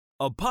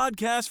a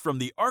podcast from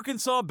the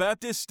Arkansas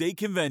Baptist State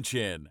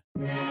Convention.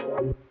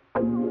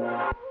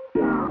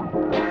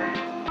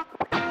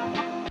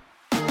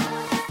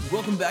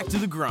 Welcome back to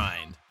The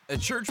Grind, a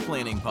church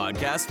planning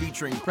podcast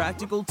featuring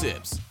practical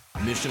tips,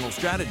 missional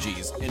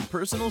strategies, and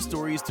personal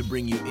stories to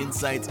bring you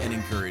insights and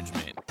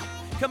encouragement.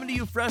 Coming to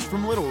you fresh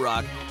from Little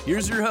Rock,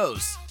 here's your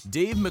hosts,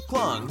 Dave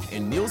McClung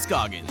and Neil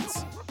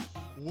Scoggins.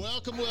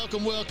 Welcome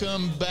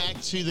back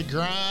to The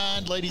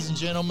Grind, ladies and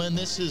gentlemen.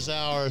 This is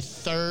our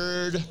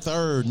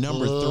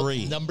number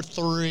three. But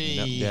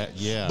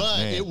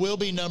man, it will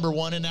be number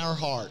one in our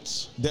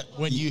hearts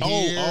when you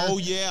hear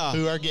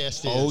who our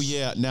guest is. Oh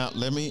yeah. Now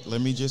let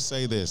me just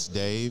say this,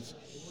 Dave.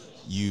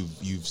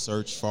 You've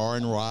searched far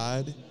and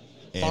wide.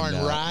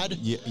 Wide?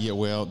 Yeah.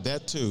 Well,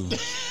 that too.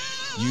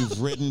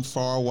 You've ridden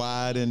far,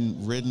 wide,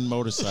 and ridden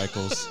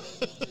motorcycles.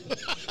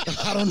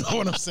 I don't know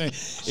what I'm saying.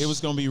 It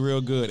was going to be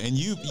real good, and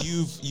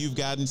you've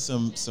gotten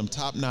some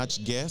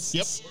top-notch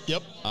guests.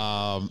 Yep.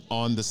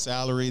 On the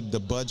salary, the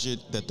budget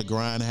that the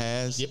Grind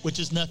has, which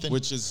is nothing.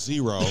 Which is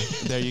zero.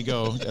 There you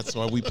go. That's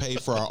why we pay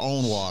for our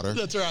own water.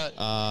 That's right.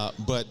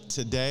 But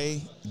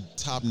today,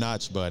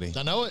 top-notch, buddy.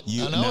 I know it.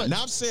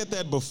 Now I've said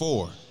that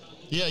before.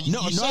 Yeah,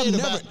 you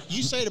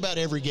say it about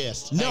every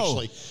guest.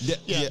 No, actually.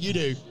 Yeah, you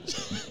do.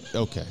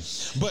 Okay,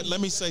 but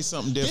let me say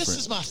something different. This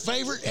is my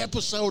favorite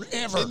episode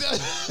ever.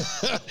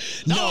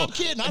 No, I'm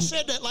kidding. I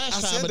said that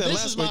last time, but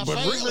this is my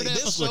favorite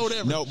episode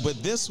ever. No,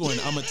 but this one,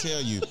 I'm going to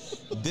tell you,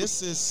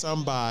 this is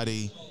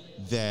somebody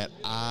that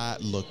I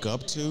look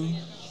up to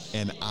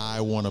and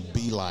I want to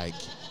be like.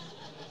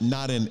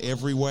 Not in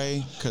every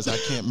way, because I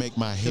can't make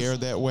my hair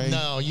that way.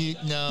 No.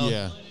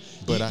 Yeah.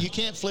 But you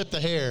can't flip the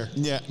hair.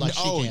 Yeah. Like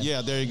she can.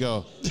 Yeah. There you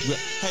go.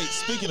 Hey,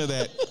 speaking of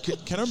that,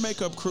 can our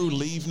makeup crew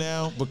leave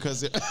now?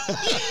 Because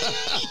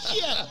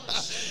yeah.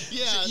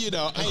 You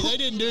know, hey, they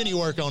didn't do any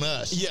work on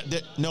us. Yeah.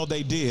 No,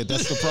 they did.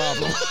 That's the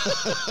problem.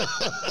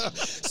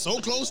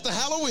 So close to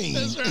Halloween.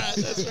 That's right.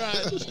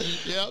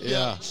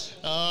 Yep.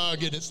 Oh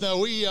goodness. No,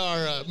 we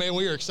are.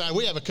 We are excited.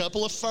 We have a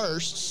couple of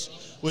firsts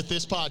with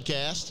this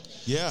podcast.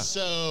 Yeah.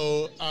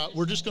 So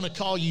we're just going to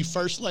call you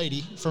First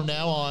Lady from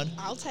now on.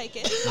 I'll take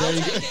it.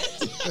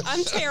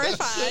 I'm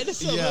terrified.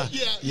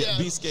 Yeah.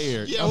 Be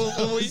scared. Yeah.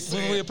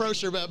 When we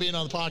approached her about being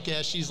on the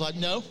podcast, she's like,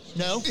 no.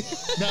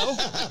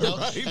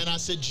 Right. And I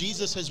said,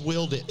 Jesus has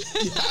willed it.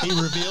 He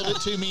revealed it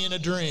to me in a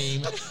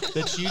dream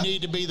that you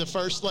need to be the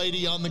First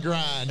Lady on the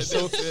Grind.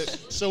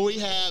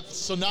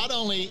 So not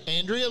only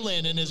Andrea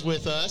Lennon is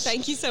with us.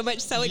 Thank you so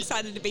much. So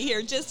excited to be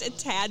here. Just a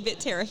tad bit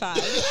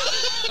terrified.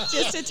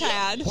 Just a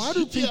tad. Why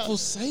do people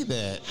say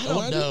that? I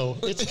don't know.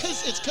 It's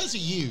because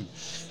of you.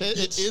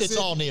 It's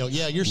all Neil.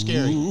 Yeah, you're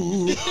scary.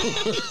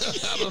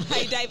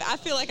 Hey, Dave, I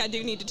feel like I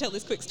do need to tell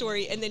this quick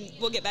story, and then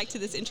we'll get back to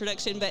this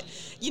introduction. But,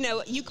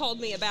 you called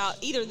me about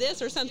either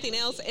this or something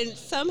else, and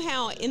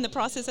somehow in the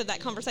process of that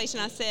conversation,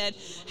 I said,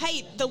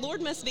 hey, the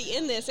Lord must be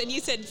in this. And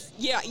you said,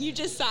 yeah, you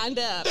just signed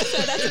up.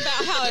 So that's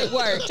about how it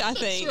worked, I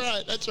think.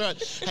 That's right.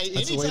 Hey,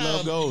 that's the way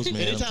love goes,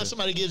 man. Anytime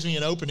somebody gives me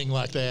an opening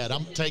like that,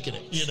 I'm taking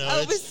it.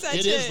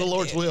 It is the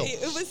Lord's will.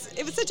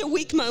 It was such a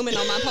weak moment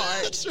on my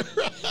part. That's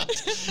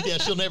right. Yeah,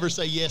 she'll never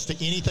say yes to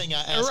anything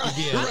I ask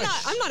again.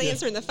 I'm not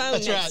answering the phone.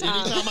 That's next right.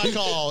 time. Anytime I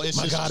call, it's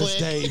my just God, click. it's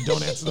Dave.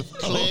 Don't answer the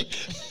phone. Click.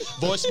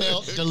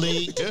 Voicemail.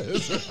 Delete.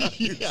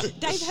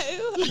 Dave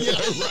who? Yeah,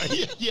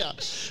 right. Yeah.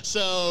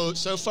 So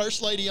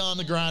First Lady on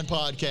the Grind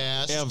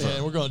podcast,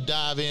 and we're going to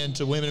dive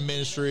into women in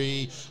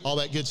ministry, all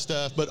that good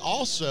stuff, but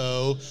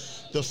also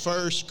the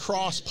first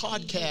cross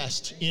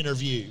podcast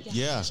interview.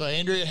 Yeah. So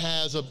Andrea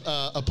has a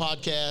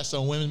podcast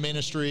on women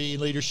ministry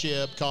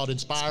leadership called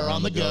Inspire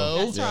on the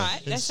Go. That's right.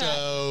 And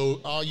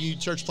so all you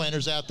church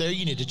planners out there,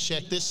 you need to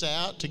check this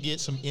out to get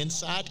some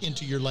insight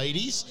into your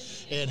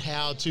ladies and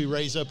how to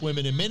raise up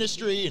women in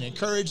ministry and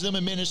encourage them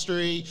in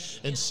ministry.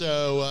 And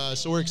so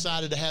we're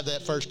excited to have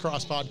that first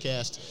cross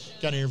podcast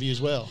kind of interview as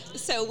well.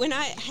 So when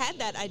I had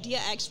that idea,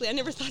 actually, I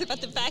never thought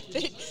about the fact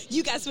that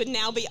you guys would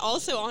now be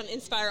also on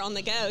Inspire on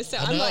the Go. So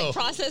I'm like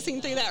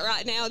processing through that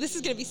right now. This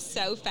is going to be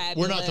so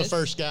fabulous. We're not the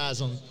first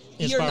guys on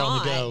Inspire on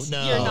the Go.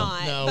 No, you're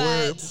not.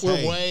 No,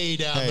 we're way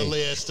down the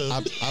list.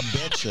 I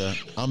bet you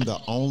I'm the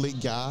only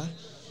guy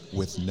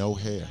with no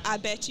hair. I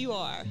bet you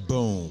are.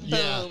 Boom.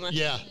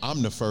 Yeah.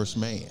 I'm the first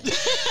man.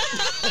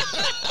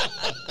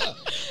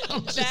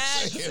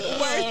 That's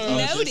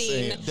worth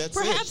noting.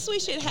 Perhaps we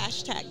should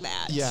hashtag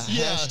that. Yeah.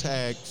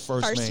 Hashtag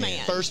first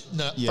man.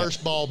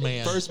 First bald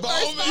man. First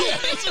bald man.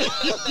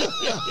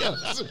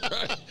 That's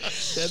right.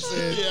 That's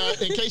it.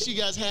 Yeah. In case you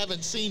guys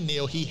haven't seen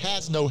Neil, he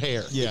has no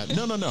hair. Yeah.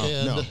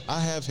 No. I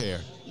have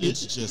hair.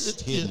 It's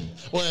just hidden.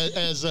 Well,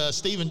 as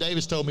Stephen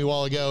Davis told me a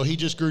while ago, he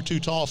just grew too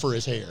tall for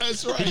his hair.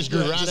 That's right. He just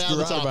grew right out of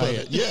the top of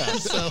it. Yeah.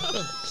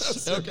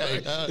 So,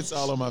 okay. It's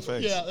all on my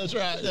face. Yeah, that's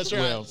right.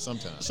 Well,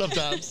 sometimes.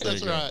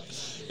 That's right.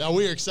 Now,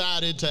 we're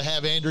excited to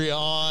have Andrea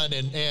on,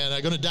 and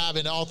I'm going to dive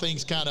into all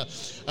things kind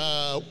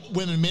of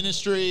women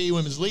ministry,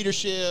 women's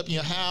leadership,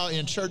 how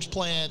in church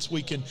plants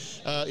we can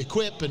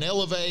equip and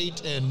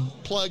elevate and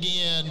plug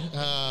in.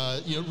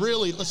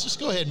 Really, let's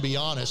just go ahead and be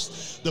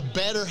honest. The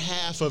better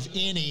half of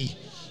any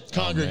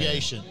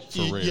congregation.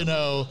 For real. You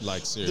know,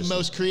 like seriously. the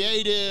most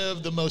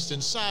creative, the most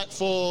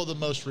insightful, the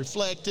most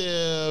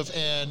reflective,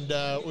 and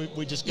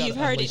we just got. You've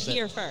heard it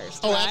here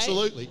first. Oh,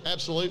 right?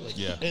 absolutely.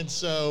 Yeah. And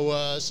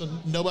so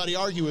nobody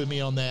argue with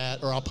me on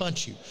that, or I'll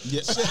punch you.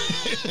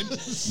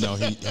 Yes. No,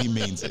 he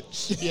means it.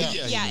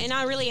 Yeah, and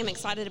I really am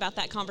excited about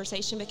that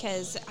conversation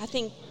because I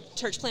think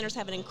church planners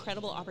have an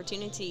incredible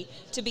opportunity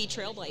to be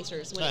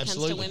trailblazers when it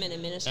comes to women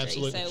in ministry.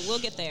 Absolutely. So we'll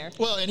get there.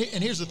 Well, and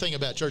here's the thing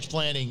about church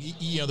planning.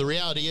 You know, the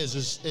reality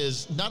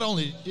is not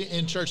only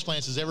in church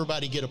plants does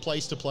everybody get a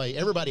place to play,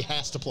 everybody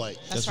has to play.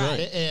 That's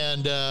right.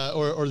 And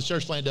or the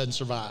church plan doesn't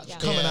survive. Yeah.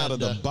 Coming out of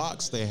the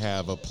box, they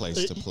have a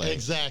place to play.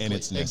 Exactly. And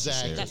it's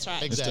necessary. That's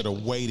right. Instead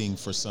of waiting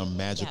for some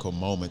magical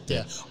moment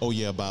that, oh,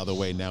 yeah, by the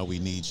way, now we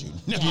need you.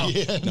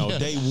 No,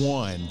 day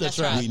one, That's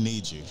right. we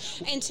need you.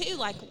 And two,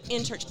 like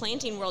in church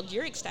planting world,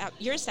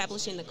 you're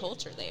establishing the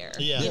culture there.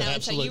 Yeah, you know, absolutely.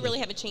 And so you really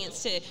have a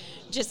chance to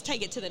just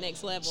take it to the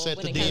next level. Set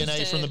when the it comes DNA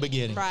to, from the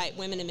beginning. Right,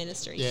 women in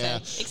ministry. Yeah.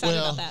 So excited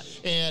about that.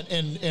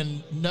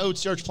 And no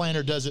church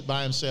planner does it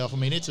by himself. I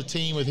mean, it's a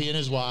team with he and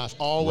his wife,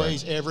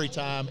 always, every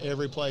time,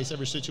 every place,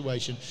 every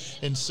situation.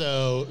 And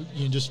so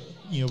you just,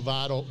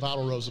 vital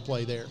roles to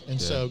play there. And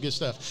so good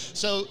stuff.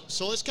 So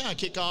let's kind of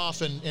kick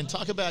off and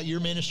talk about your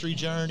ministry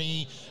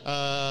journey,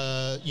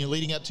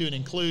 leading up to and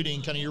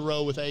including kind of your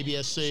role with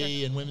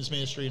ABSC and women's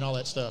ministry and all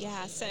that stuff.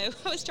 Yeah, so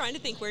I was trying to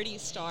think, where do you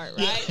start,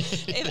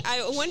 right?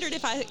 I wondered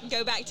if I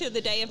go back to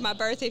the day of my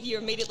birth, if you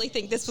immediately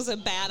think this was a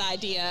bad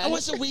idea. I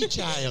was a wee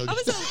child. I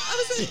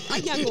was a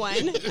young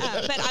one.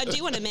 But I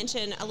do want to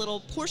mention a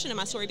little portion of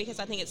my story because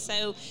I think it's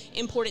so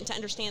important to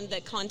understand the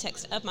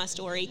context of my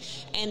story.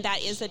 And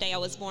that is the day I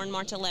was born,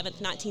 March 11th,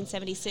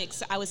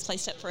 1976. I was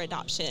placed up for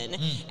adoption.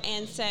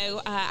 And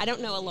so I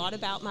don't know a lot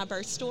about my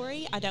birth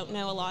story. I don't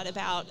know a lot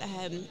about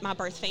my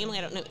birth family.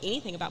 I don't know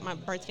anything about my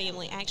birth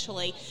family,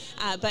 actually.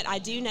 But I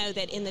do know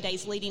that in the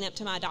days leading up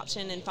to my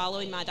adoption and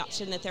following my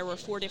adoption, that there were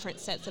 4 different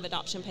sets of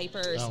adoption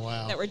papers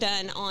that were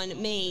done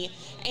on me.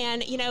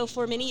 And,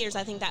 for many years,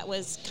 I think that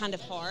was kind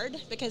of hard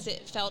because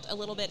it felt a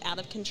little bit out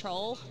of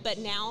control. But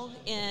now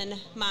in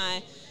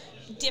my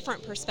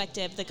different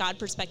perspective, the God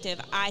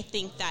perspective, I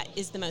think that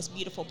is the most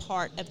beautiful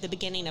part of the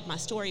beginning of my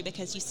story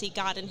because you see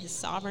God in his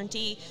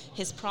sovereignty,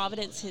 his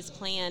providence, his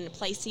plan,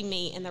 placing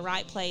me in the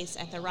right place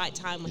at the right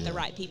time with the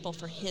right people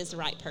for his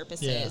right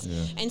purposes.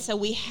 And so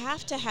we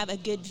have to have a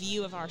good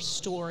view of our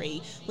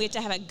story. We have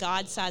to have a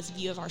God-sized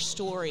view of our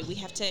story. We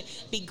have to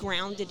be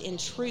grounded in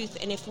truth.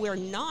 And if we're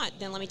not,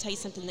 then let me tell you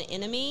something, the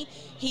enemy,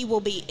 he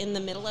will be in the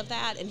middle of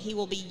that and he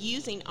will be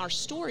using our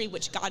story,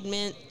 which God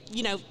meant,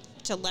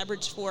 to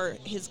leverage for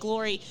his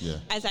glory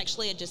as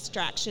actually a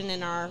distraction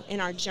in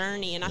our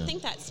journey. And I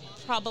think that's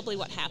probably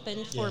what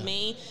happened for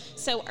me.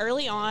 So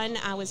early on,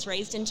 I was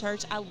raised in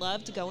church. I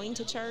loved going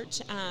to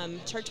church.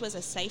 Church was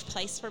a safe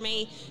place for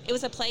me. It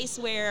was a place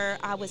where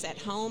I was at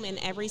home in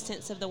every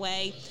sense of the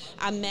way.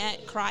 I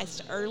met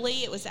Christ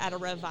early. It was at a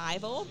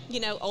revival,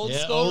 old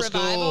school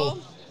revival.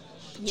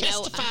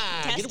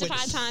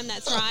 Testify time,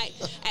 that's right,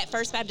 at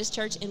First Baptist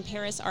Church in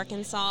Paris,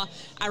 Arkansas.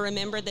 I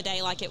remember the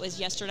day like it was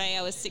yesterday.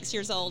 I was 6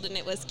 years old, and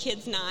it was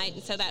kids' night,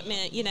 and so that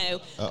meant,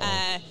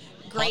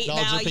 great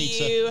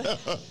value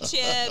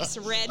chips,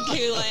 red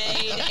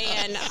Kool-Aid,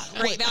 and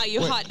great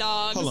value hot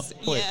dogs.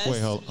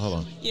 Hold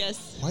on.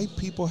 Yes. White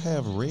people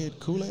have red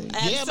Kool-Aid?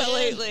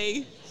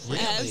 Absolutely. Really?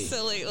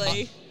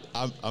 Absolutely.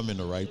 I'm in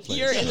the right place.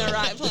 You're in the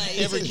right place.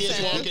 Every kid's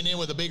walking in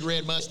with a big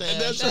red mustache.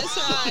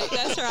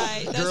 That's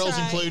right. Girls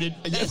included.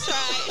 That's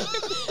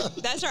right.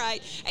 That's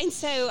right. And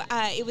so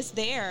it was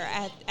there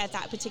at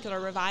that particular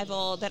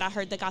revival that I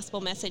heard the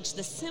gospel message,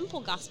 the simple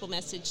gospel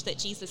message that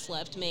Jesus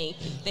loved me,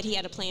 that he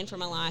had a plan for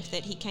my life,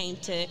 that he came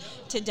to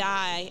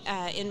die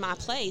in my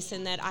place,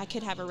 and that I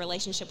could have a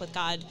relationship with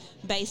God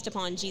based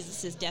upon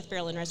Jesus' death,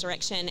 burial, and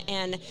resurrection.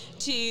 And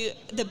to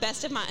the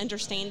best of my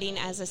understanding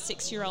as a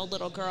 6-year-old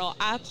little girl,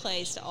 I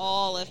placed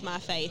all of my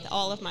faith,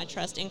 all of my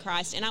trust in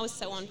Christ, and I was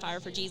so on fire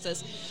for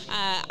Jesus.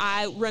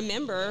 I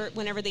remember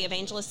whenever the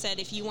evangelist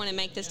said, if you want to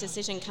make this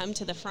decision, come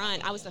to the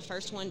front. I was the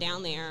first one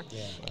down there,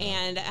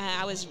 and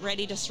I was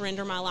ready to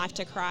surrender my life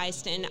to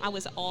Christ, and I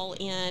was all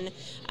in.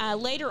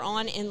 Later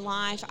on in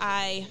life,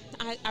 I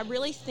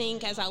really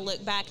think, as I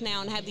look back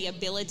now and have the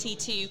ability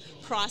to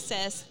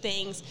process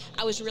things,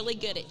 I was really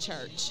good at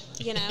church,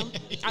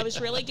 I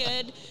was really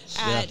good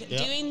at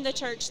doing the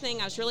church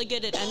thing. I was really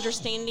good at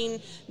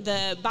understanding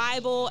the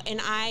Bible,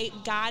 and I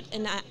got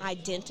an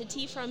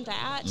identity from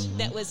that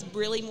that was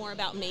really more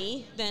about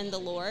me than the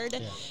Lord.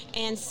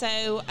 And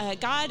so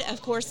God,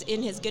 of course,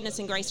 in his goodness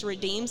and grace,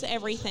 redeems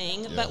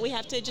everything, but we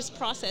have to just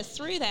process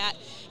through that.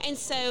 And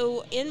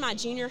so in my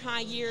junior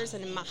high years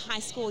and in my high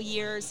school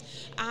years,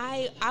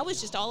 I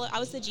was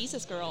the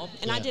Jesus girl,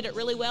 and I did it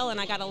really well, and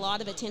I got a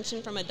lot of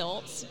attention from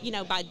adults,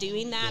 by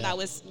doing that. I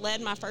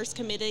led my first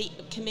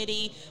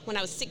committee when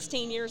I was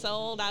 16 years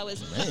old. I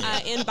was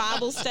in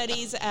Bible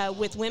studies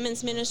with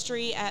women's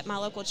ministry. ministry at my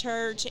local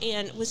church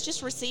and was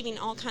just receiving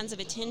all kinds of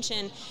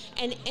attention.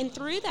 And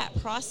through that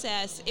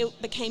process,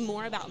 it became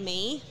more about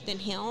me than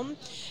him.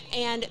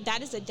 And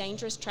that is a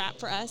dangerous trap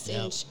for us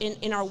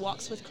in our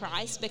walks with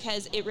Christ,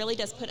 because it really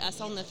does put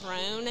us on the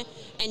throne.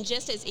 And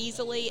just as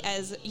easily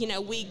as,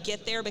 we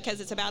get there because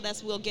it's about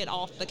us, we'll get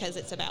off because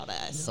it's about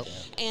us. Yep.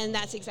 And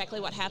that's exactly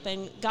what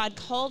happened. God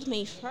called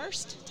me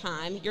first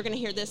time. You're going to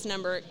hear this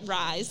number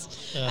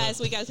rise as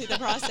we go through the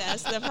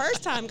process. The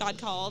first time God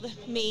called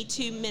me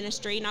to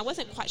ministry, and I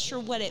wasn't quite sure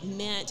what it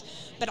meant,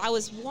 but I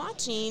was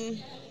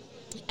watching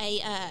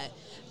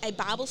a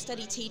Bible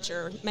study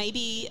teacher.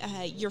 Maybe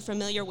you're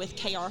familiar with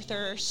Kay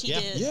Arthur. She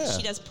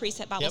does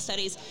Precept Bible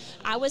studies.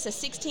 I was a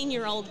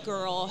 16-year-old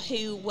girl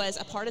who was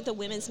a part of the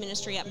women's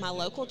ministry at my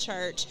local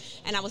church,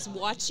 and I was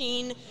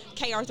watching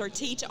Kay Arthur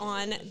teach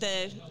on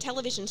the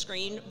television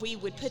screen. We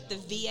would put the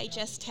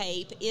VHS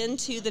tape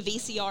into the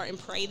VCR and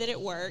pray that it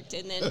worked,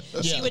 and then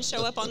she would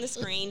show up on the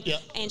screen,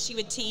 and she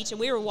would teach, and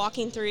we were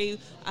walking through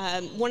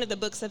one of the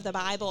books of the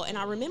Bible, and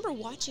I remember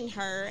watching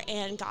her,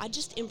 and God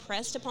just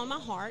impressed upon my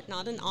heart,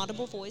 not an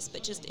audible voice,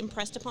 but just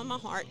impressed upon my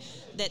heart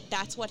that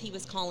that's what he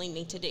was calling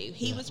me to do.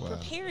 He was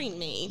preparing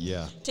me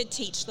to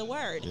teach the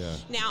word. Yeah.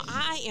 Now,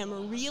 I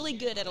am really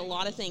good at a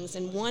lot of things,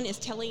 and one is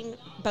telling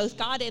both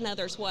God and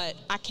others what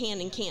I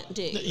can and can't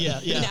do.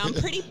 I'm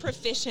pretty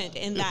proficient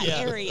in that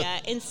area.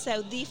 And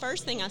so the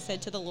first thing I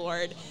said to the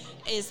Lord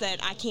is that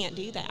I can't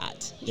do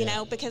that,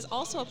 because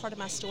also a part of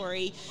my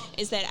story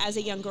is that as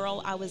a young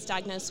girl, I was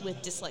diagnosed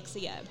with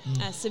dyslexia,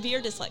 severe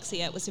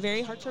dyslexia. It was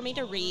very hard for me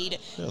to read,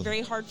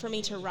 very hard for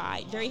me to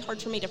write, very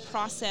hard for me to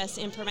process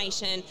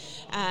information.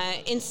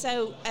 And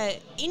so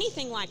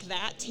anything like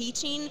that,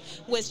 teaching,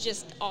 was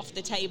just off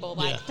the table.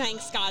 Like,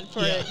 thanks God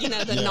for,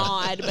 the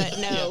nod, but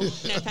no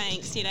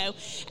thanks,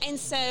 And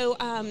so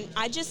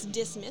I just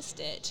dismissed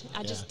it.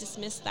 I just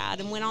dismissed that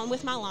and went on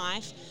with my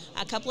life.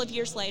 A couple of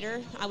years later,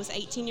 I was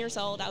 18 years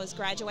old. I was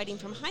graduating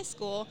from high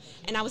school,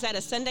 and I was at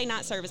a Sunday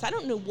night service. I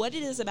don't know what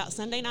it is about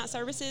Sunday night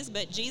services,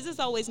 but Jesus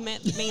always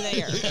met me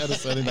there. At a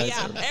Sunday night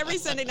service. Every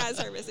Sunday night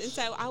service. And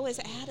so I was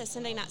at a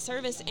Sunday night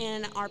service,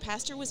 and our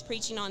pastor was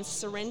preaching on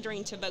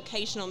surrendering to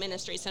vocational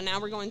ministry. So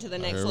now we're going to the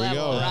next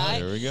level, right?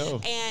 There we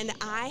go. And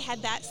I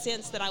had that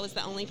sense that I was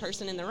the only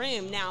person in the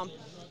room. Now,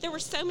 there were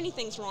so many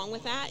things wrong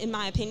with that, in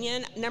my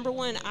opinion. Number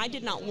one, I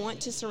did not want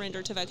to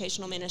surrender to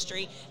vocational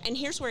ministry. And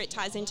here's where it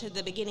ties into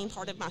the beginning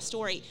part of my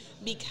story.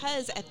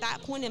 Because at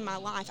that point in my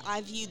life,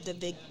 I viewed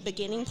the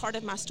beginning part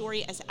of my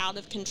story as out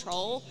of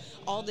control,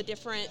 all the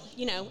different,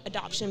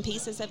 adoption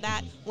pieces of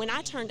that. When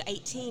I turned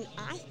 18,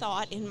 I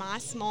thought in my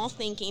small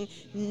thinking,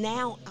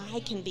 now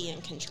I can be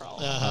in control.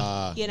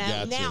 Now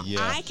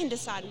I can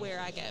decide where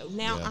I go.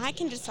 Now I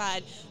can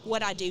decide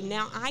what I do.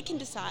 Now I can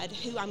decide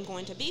who I'm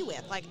going to be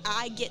with. Like,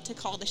 I get to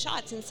call the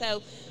shots. And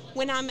so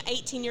when I'm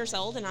 18 years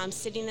old and I'm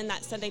sitting in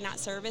that Sunday night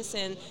service,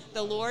 and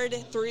the Lord,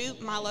 through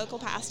my local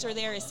pastor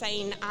there, is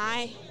saying,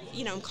 I'm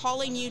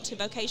calling you to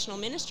vocational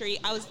ministry,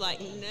 I was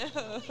like,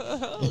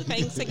 no,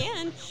 thanks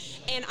again.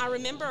 And I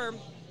remember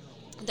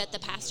that the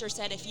pastor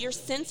said, if you're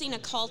sensing a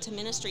call to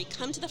ministry,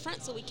 come to the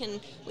front so we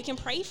can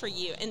pray for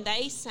you. And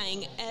they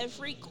sang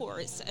every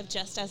chorus of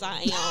Just As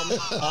I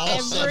Am,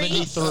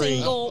 every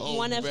single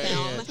one of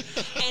them.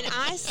 And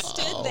I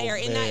stood there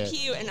in that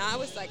pew, and I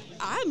was like,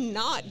 I'm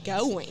not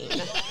going.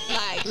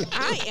 Like,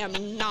 I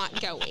am not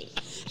going.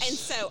 And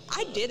so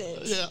I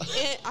didn't.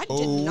 I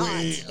did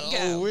not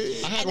go.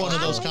 I had one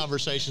of those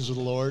conversations with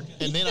the Lord,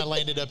 and then I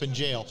landed up in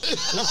jail.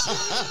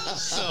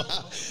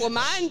 Well,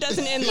 mine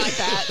doesn't end like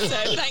that,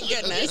 so thank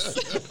goodness.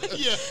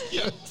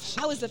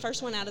 I was the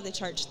first one out of the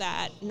church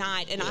that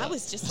night, and I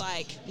was just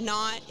like,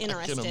 not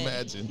interested. I can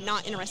imagine.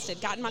 Not interested.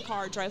 Got in my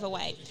car, drove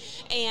away.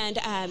 And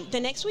the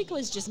next week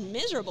was just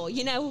miserable.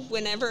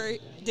 Whenever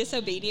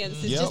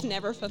disobedience is just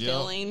never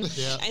fulfilling.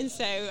 And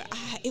so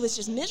it was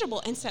just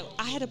miserable. And so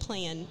I had a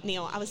plan,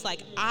 Neil. I was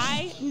like,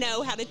 I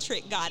know how to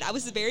trick God. I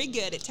was very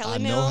good at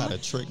telling him. I know how to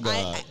trick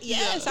God.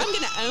 Yes, I'm going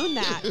to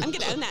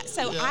own that.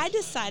 So I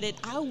decided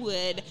I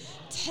would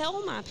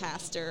tell my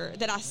pastor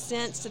that I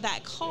sensed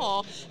that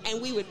call, and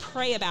we would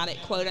pray about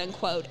it, quote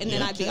unquote, and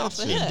then I'd be off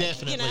the hook.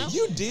 Definitely.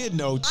 You did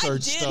know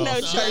church stuff. I did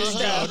know church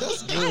stuff.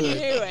 That's good.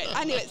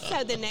 I knew it.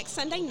 So the next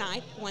Sunday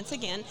night, once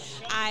again,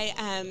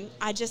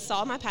 I just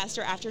saw my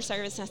pastor after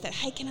service, and I said,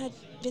 hey, can I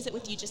visit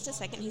with you just a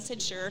second? He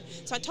said, sure.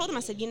 So I told him,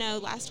 I said,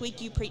 last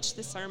week you preached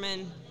the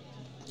sermon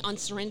on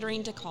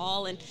surrendering to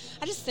call, and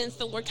I just sensed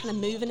the Lord kind of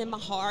moving in my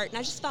heart, and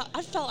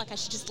I felt like I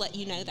should just let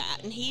you know that.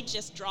 And he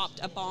just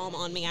dropped a bomb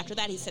on me after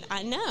that. He said,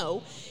 I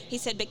know. He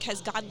said, because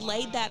God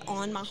laid that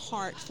on my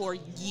heart for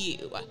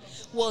you.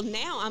 Well,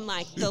 now I'm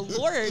like, the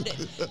Lord,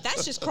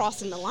 that's just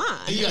crossing the line.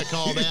 You got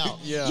called out.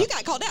 You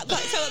got called out.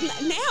 So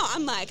now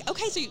I'm like,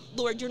 okay, so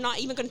Lord, you're not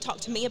even going to talk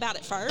to me about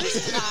it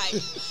first?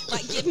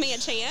 like give me a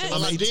chance?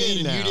 I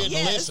did, and you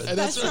didn't listen.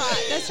 That's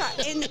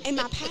right. And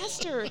my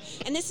pastor,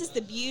 and this is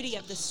the beauty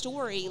of the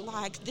story, story,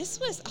 like, this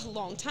was a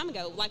long time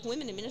ago. Like,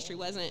 women in ministry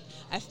wasn't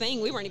a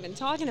thing we weren't even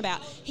talking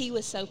about. He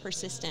was so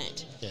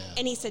persistent. Yeah.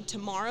 And he said,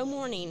 tomorrow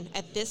morning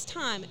at this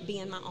time, be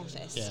in my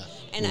office. Yeah.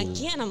 And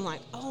again, I'm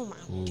like, oh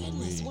my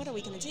goodness, what are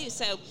we going to do?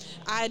 So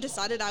I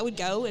decided I would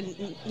go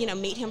and,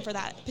 meet him for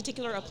that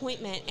particular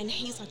appointment. And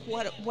he's like,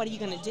 what are you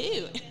going to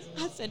do?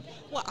 I said,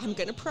 well, I'm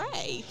going to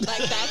pray. Like,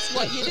 that's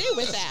what you do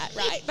with that,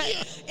 right?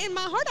 But in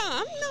my heart,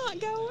 I'm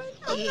not going.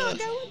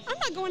 I'm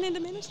not going into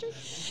ministry.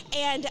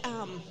 And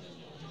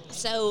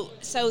so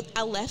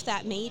I left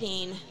that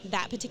meeting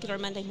that particular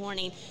Monday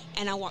morning,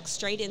 and I walked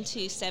straight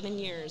into 7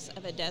 years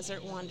of a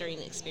desert wandering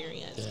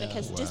experience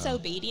because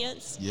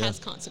disobedience has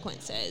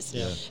consequences.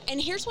 Yeah.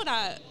 And here's what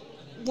I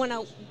want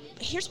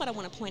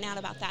to point out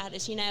about that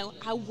is,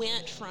 I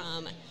went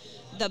from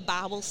the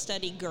Bible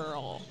study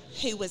girl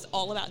who was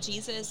all about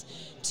Jesus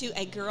to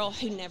a girl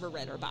who never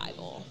read her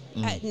Bible,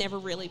 never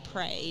really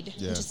prayed,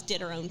 just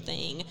did her own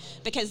thing,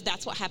 because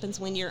that's what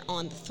happens when you're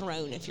on the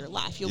throne of your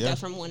life. You'll go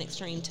from one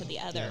extreme to the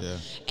other. Yeah.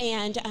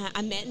 And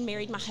I met and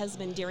married my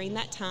husband during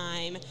that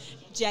time.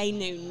 Jay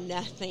knew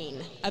nothing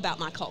about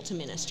my call to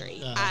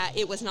ministry.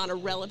 It was not a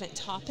relevant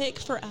topic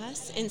for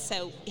us, and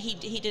so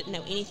he didn't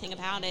know anything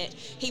about it.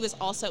 He was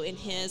also in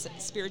his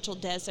spiritual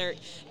desert,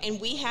 and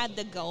we had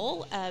the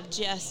goal of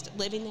just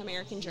living the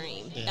American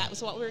dream. Yeah. That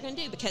was what we were going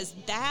to do, because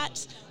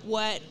that's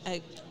what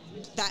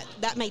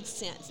that made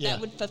sense. Yeah.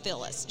 That would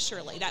fulfill us,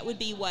 surely. That would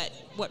be what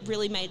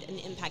really made an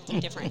impact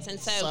and difference. And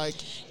so,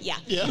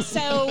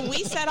 so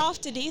we set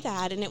off to do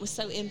that, and it was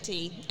so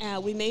empty.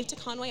 We moved to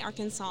Conway,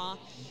 Arkansas,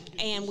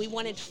 and we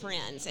wanted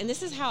friends. And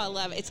this is how I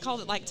love it. It's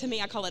called, to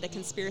me, I call it a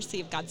conspiracy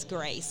of God's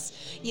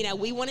grace.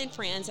 We wanted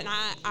friends, and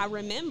I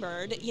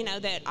remembered,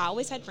 that I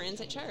always had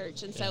friends at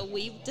church. And so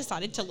we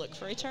decided to look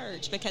for a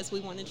church because we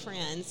wanted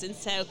friends. And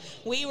so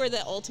we were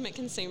the ultimate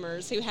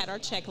consumers who had our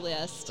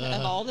checklist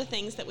of all the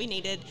things that we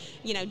needed,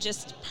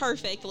 just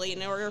perfectly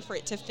in order for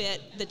it to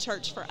fit the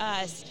church for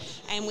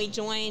us. And we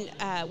joined,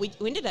 we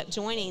ended up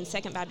joining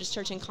Second Baptist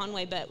Church in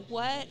Conway. But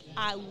what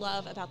I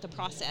love about the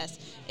process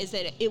is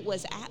that it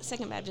was at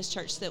Second Baptist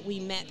Church that we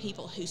met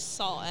people who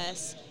saw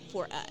us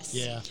for us.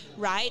 Yeah.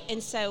 Right?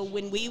 And so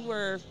when we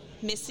were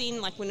missing,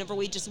 like whenever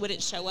we just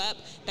wouldn't show up,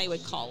 they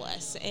would call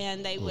us,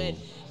 and they would,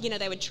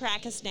 they would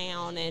track us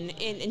down.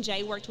 And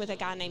Jay worked with a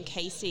guy named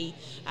Casey,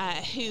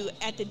 who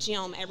at the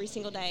gym every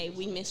single day,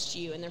 we missed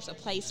you and there's a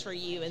place for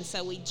you. And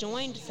so we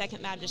joined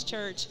Second Baptist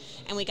Church,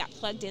 and we got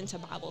plugged into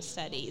Bible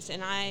studies.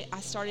 And I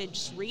started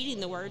just reading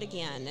the Word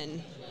again,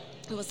 and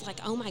it was like,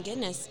 oh my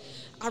goodness,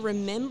 I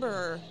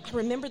remember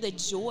the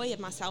joy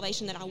of my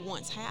salvation that I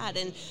once had.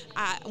 And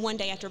one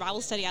day after Bible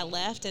study, I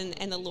left, and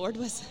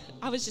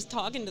I was just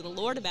talking to the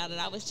Lord about it.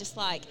 I was just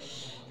like,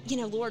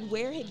 Lord,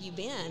 where have you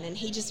been? And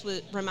he just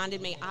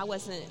reminded me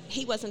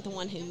he wasn't the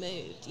one who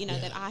moved,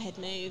 that I had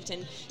moved.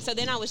 And so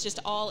then I was just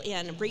all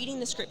in, reading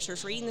the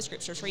scriptures.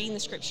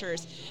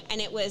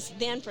 And it was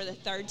then for the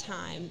third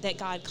time that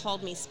God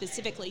called me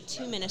specifically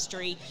to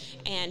ministry,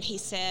 and he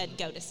said,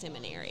 go to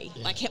seminary.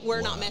 Yeah. Like,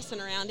 we're not messing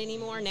around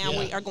anymore. Now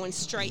we are going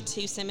straight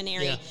to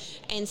seminary. Yeah.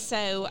 And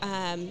so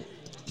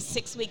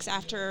 6 weeks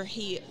after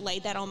he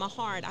laid that on my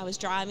heart, I was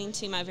driving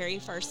to my very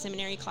first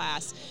seminary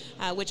class,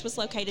 which was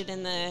located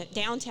in the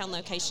downtown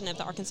location of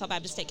the Arkansas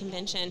Baptist State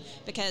Convention,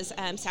 because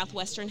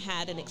Southwestern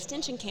had an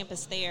extension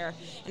campus there.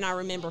 And I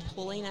remember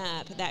pulling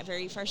up that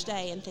very first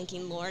day and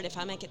thinking, Lord, if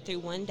I make it through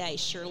one day,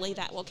 surely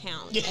that will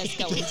count as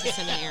going to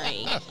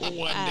seminary.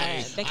 One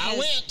day.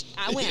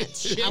 I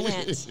went.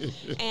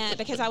 And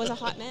because I was a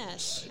hot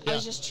mess. Yeah. I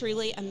was just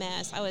truly a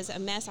mess. I was a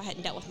mess. I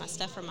hadn't dealt with my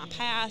stuff from my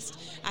past.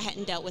 I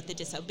hadn't dealt with the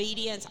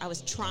disobedience. I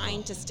was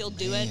trying to still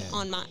do it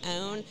on my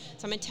own.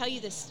 So I'm going to tell you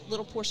this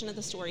little portion of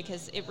the story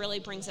because it really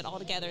brings it all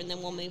together, and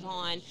then we'll move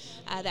on.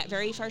 That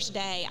very first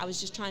day, I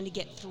was just trying to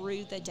get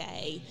through the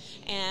day.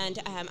 And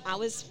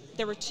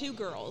there were two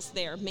girls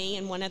there, me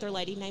and one other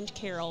lady named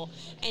Carol.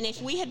 And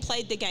if we had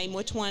played the game,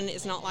 which one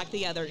is not like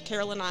the other?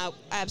 Carol and I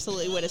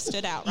absolutely would have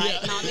stood out, right?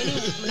 Yeah.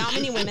 Not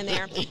many women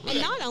there.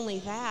 And not only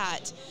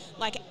that,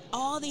 like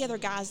all the other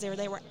guys there,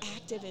 they were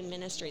active in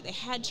ministry. They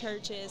had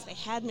churches, they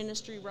had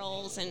ministry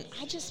roles, and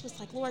I just was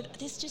like, Lord,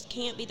 this just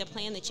can't be the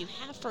plan that you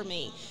have for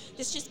me.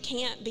 This just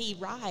can't be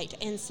right.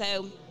 And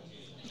so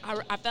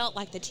I felt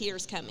like the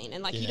tears coming,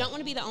 and you don't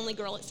want to be the only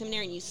girl at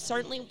seminary, and you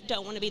certainly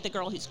don't want to be the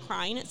girl who's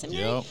crying at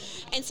seminary. Yep.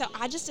 And so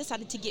I just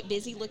decided to get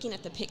busy looking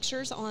at the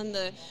pictures on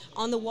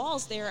the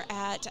walls there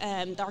at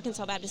the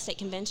Arkansas Baptist State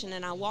Convention.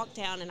 And I walked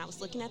down and I was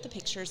looking at the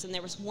pictures, and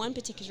there was one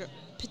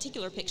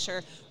particular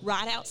picture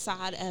right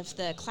outside of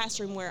the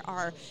classroom where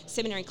our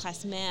seminary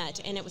class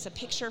met, and it was a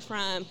picture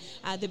from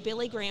the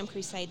Billy Graham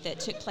Crusade that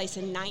took place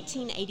in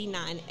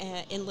 1989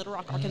 in Little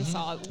Rock,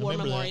 Arkansas, War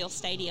Memorial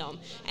Stadium.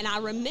 And I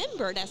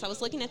remembered as I was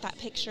looking looking at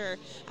that picture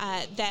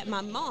that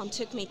my mom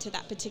took me to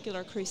that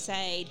particular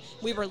crusade.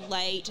 We were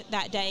late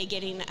that day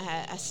getting,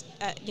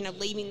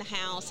 leaving the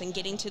house and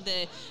getting to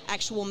the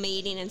actual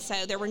meeting, and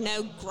so there were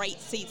no great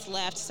seats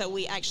left, so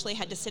we actually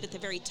had to sit at the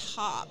very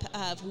top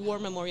of War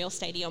Memorial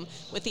Stadium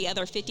with the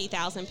other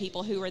 50,000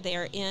 people who were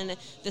there in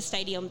the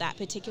stadium that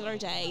particular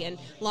day. And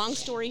long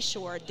story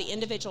short, the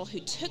individual who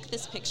took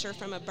this picture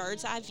from a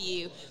bird's eye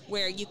view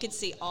where you could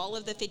see all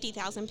of the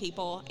 50,000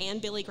 people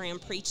and Billy Graham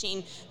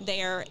preaching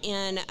there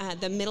in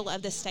the middle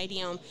of the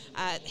stadium,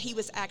 he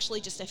was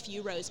actually just a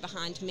few rows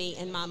behind me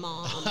and my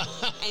mom.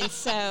 And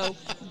so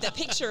the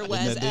picture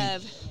was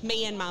of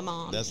me and my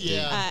mom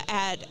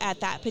at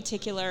that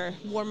particular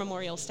War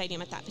Memorial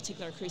Stadium at that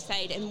particular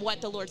crusade. And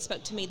what the Lord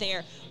spoke to me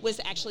there was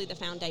actually the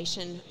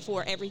foundation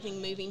for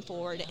everything moving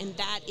forward, and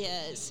that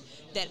is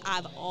that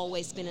I've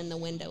always been in the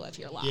window of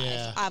your life.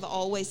 Yeah. I've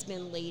always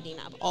been leading.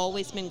 I've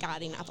always been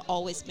guiding. I've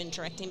always been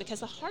directing, because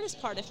the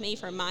hardest part of me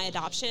for my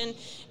adoption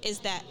is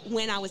that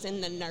when I was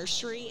in the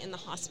nursery in the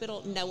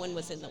hospital, no one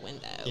was in the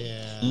window.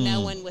 Yeah.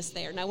 No one was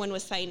there. No one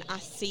was saying, I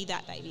see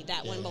that baby.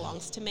 That one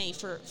belongs to me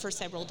for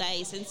several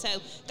days. And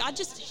so God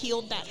just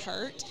healed that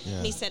hurt. Yeah.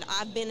 And he said,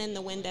 I've been in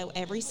the window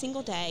every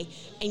single day,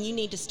 and you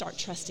need to start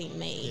trusting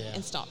me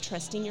and stop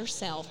trusting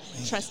yourself.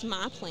 Trust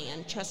my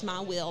plan. Trust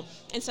my will.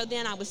 And so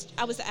then I was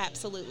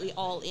absolutely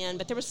all in,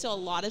 but there was still a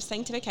lot of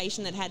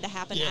sanctification that had to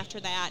happen after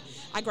that.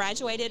 I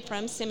graduated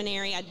from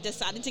seminary. I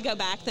decided to go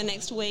back the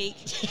next week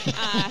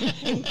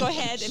and go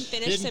ahead and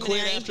finish seminary.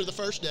 Didn't quit after the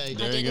first day.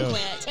 I didn't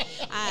quit.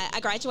 I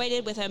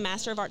graduated with a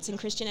Master of Arts in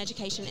Christian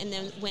Education and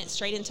then went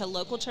straight into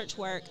local church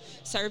work,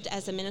 served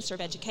as a minister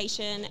of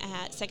education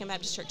at Second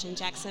Baptist Church in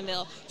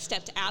Jacksonville,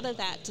 stepped out of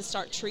that to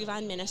start True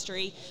Vine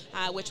Ministry,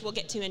 which we'll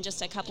get to in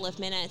just a couple of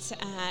minutes,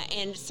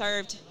 and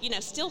served,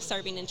 still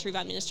serving in True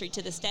Vine Ministry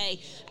to this day,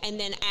 and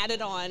then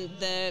added on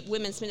the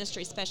women's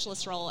ministry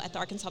specialist role at the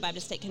Arkansas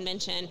Baptist State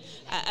Convention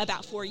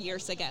about 4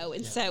 years ago.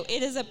 And so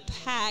it is a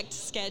packed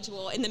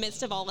schedule. In the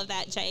midst of all of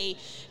that, Jay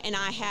and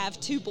I have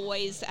two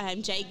boys.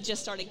 Jake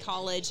just started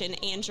college,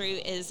 and Andrew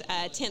is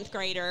a 10th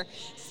grader.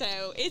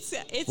 So it's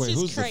Wait, just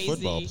who's crazy. The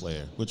football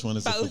player? Which one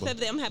is the football? Both of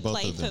them have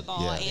played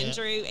football. Yeah.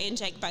 Andrew and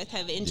Jake both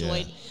have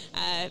enjoyed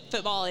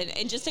football.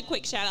 And just a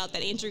quick shout out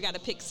that Andrew got a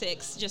pick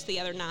six just the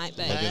other night.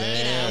 But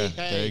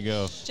there you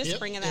go. Just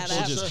bringing that up.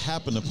 We'll just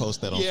happen to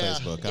post that on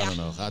Facebook. I don't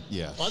know. Well,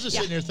 I was just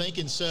sitting there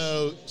thinking,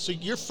 so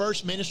your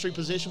first ministry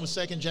position was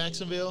Second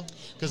Jacksonville?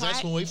 Because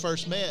that's when we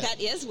first met.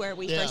 That is where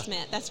we first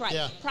met. That's right.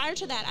 Yeah. Prior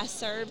to that, I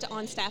served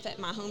on staff at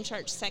my home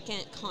church,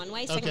 Second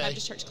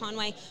Baptist Church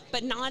Conway,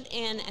 but not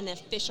in an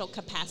official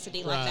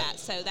capacity like that.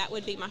 So that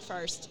would be my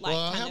first.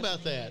 Well, how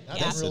about that? I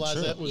didn't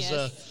realize that was.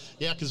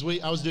 Because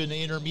I was doing the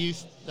interim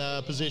youth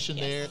position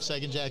there at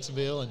Second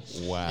Jacksonville,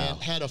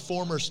 and had a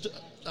former.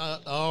 We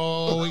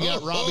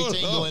got Robbie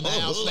Tingle in the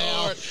house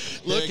now.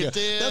 Look at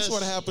this. That's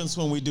what happens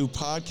when we do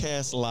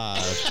podcast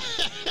live.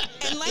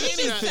 And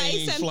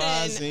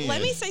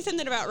let me say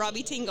something about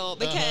Robbie Tingle,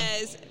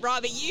 because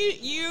Robbie,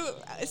 you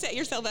set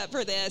yourself up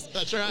for this.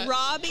 That's right.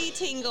 Robbie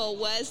Tingle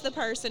was the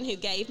person who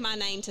gave my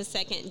name to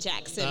Second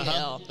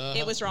Jacksonville.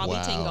 It was Robbie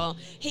Tingle.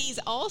 He's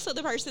also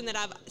the person that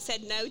I've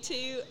said no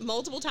to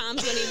multiple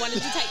times when he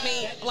wanted to take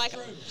me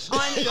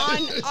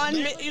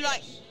on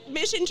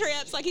mission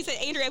trips. Like he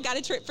said, Andrea, I've got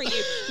a trip for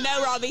you.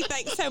 No, Robbie,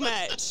 thanks so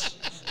much.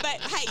 But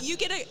hey, you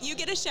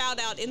get a shout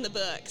out in the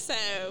book. So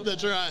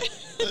that's right.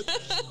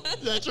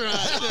 That's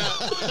right.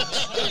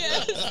 Yeah.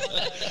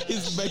 Yes.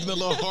 He's making a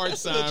little heart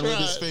sign with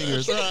his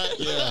fingers. That's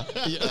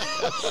right. Yeah.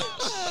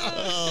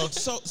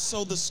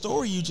 So the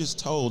story you just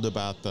told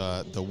about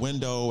the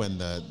window and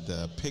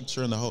the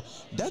picture and the whole,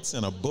 that's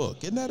in a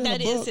book, isn't that in the book?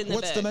 That is in the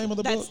book. What's the name of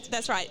the book?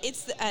 That's right.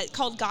 It's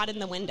called God in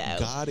the Window.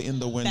 God in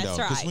the Window. That's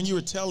right. Because when you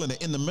were telling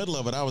it, in the middle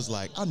of it, I was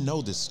like, I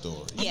know this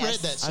story. I've read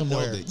that somewhere.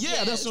 I know this.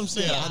 Yeah, that's what I'm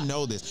saying. Yeah. I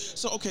know this.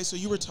 So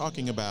you were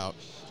talking about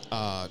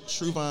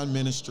True Vine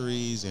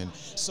Ministries, and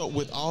so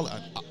with all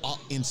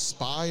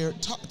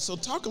inspired.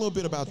 Talk a little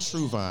bit about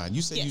True Vine.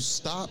 You said you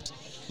stopped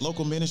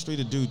local ministry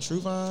to do True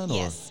Vine?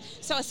 Yes.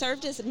 So I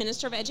served as a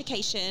minister of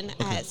education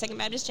at Second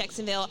Baptist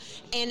Jacksonville,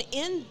 and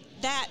in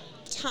that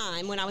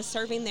time when I was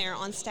serving there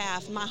on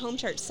staff, my home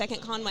church,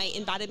 Second Conway,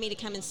 invited me to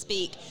come and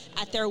speak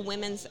at their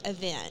women's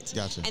event.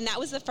 Gotcha. And that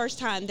was the first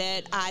time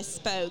that I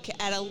spoke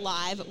at a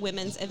live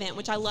women's event,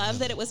 which I love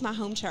that it was my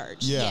home church.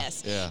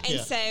 Yes. And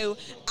so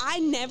I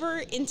never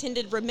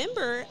intended,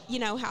 remember,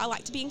 how I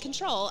like to be in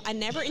control. I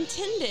never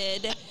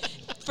intended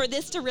for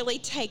this to really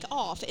take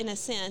off in a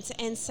sense.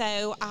 And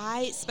so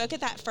I spoke at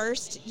that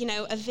first,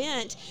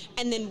 event,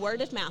 and then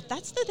word of mouth.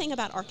 That's the thing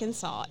about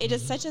Arkansas. It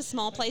is such a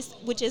small place,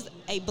 which is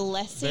a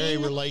blessing.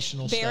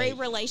 Very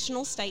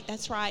relational state.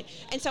 That's right.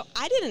 And so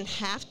I didn't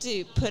have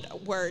to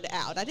put word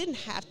out. I didn't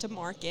have to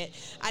market.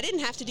 I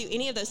didn't have to do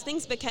any of those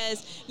things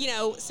because,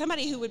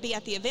 somebody who would be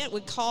at the event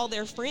would call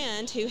their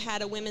friend who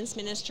had a women's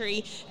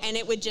ministry, and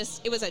it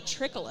was a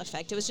trickle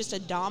effect. It was just a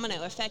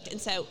domino effect. And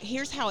so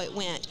here's how it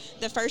went.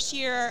 The first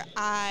year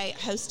I I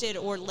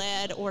hosted or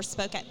led or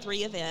spoke at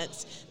 3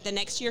 events. The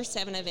next year,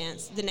 7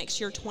 events. The next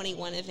year,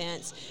 21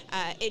 events.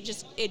 It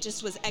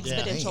just was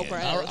exponential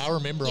growth. I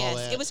remember all that.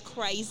 Yes, it was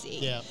crazy.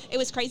 Yeah. It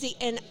was crazy,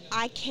 and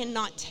I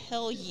cannot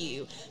tell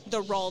you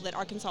the role that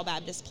Arkansas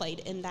Baptist played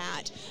in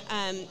that.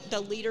 The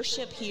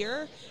leadership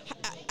here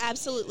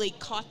absolutely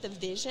caught the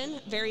vision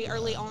very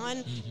early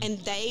on, and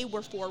they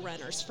were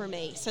forerunners for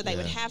me. So they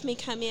would have me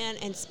come in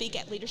and speak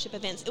at leadership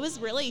events. It was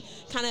really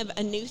kind of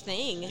a new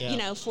thing,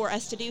 for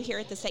us to do here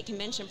at the state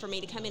convention, for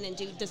me to come in and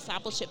do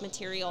discipleship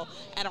material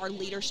at our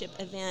leadership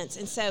events.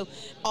 And so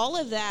all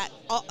of that,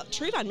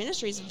 True Vine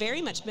Ministry has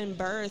very much been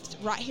birthed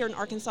right here in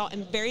Arkansas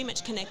and very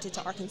much connected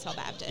to Arkansas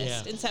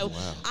Baptist. Yeah. And so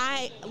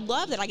I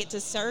love that I get to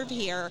serve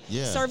here,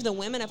 serve the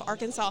women of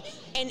Arkansas.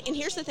 And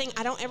here's the thing,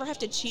 I don't ever have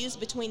to choose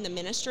between the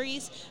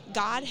ministries.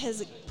 God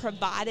has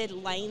provided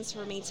lanes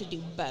for me to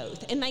do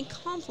both, and they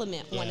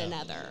complement one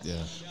another. Yeah.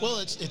 Well,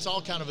 it's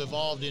all kind of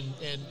evolved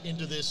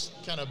into this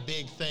kind of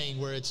big thing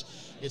where it's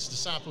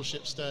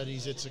discipleship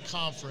studies, it's a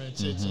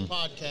conference, it's a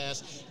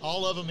podcast,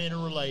 all of them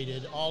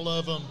interrelated, all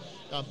of them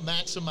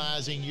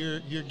maximizing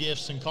your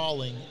gifts and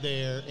calling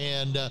there.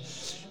 And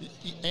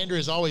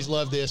Andrea's always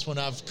loved this when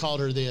I've called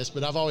her this,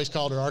 but I've always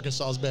called her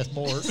Arkansas's Beth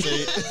Moore.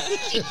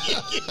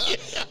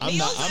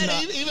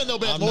 Even though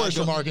Beth Moore is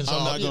from Arkansas.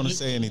 I'm not going to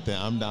say anything.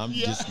 I'm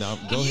just go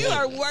ahead. You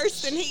are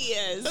worse than he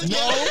is. No,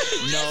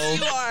 Yes,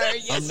 you are.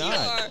 Yes, I'm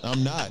not.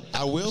 I'm not.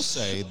 I will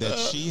say that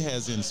she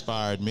has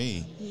inspired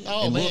me.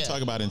 Oh, and man. we'll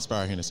talk about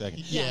inspire here in a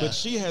second. Yeah. But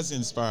she has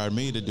inspired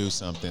me to do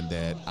something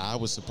that I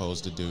was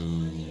supposed to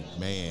do,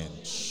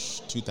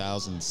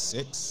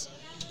 2006.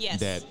 Yes.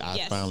 That I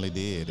finally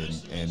did,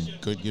 and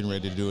getting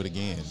ready to do it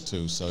again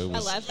too. So it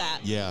was. I love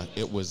that. Yeah,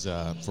 it was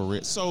for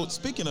real. So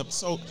speaking of,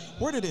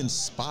 where did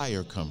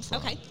inspire come from?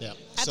 Okay. Yeah.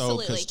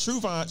 Absolutely. So, because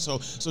True Vine, so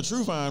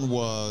True Vine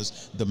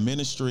was the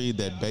ministry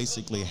that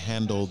basically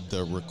handled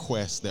the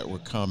requests that were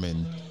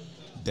coming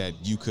that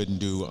you couldn't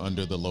do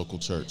under the local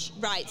church.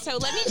 Right. So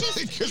let me just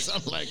Because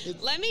I'm like,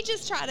 let me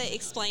just try to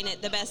explain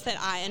it the best that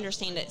I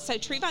understand it. So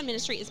True Vine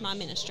Ministry is my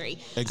ministry.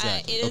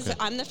 Exactly. It is. Okay.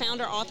 I'm the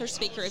founder, author,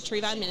 speaker of True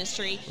Vine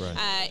Ministry.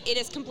 Right. It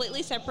is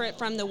completely separate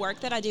from the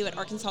work that I do at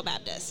Arkansas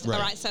Baptist. Right.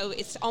 All right. So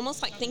it's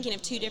almost like thinking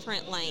of 2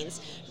 different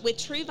lanes. With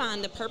True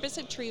Vine, the purpose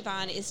of True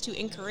Vine is to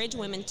encourage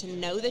women to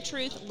know the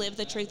truth, live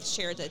the truth,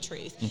 share the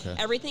truth. Okay.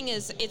 Everything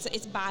is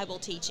it's Bible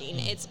teaching.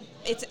 It's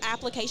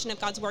application of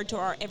God's word to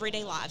our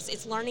everyday lives.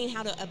 It's learning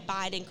how to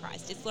abide in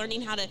Christ. It's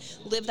learning how to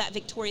live that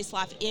victorious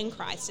life in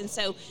Christ. And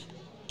so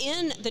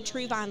in the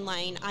True Vine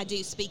lane, I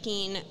do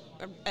speaking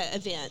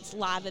events,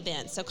 live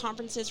events, so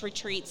conferences,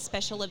 retreats,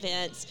 special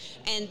events,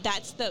 and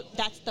that's the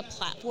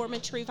platform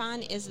of True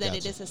Vine, is that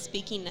it is a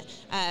speaking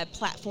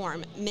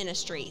platform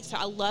ministry. So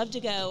I love to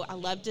go. I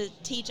love to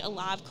teach a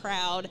live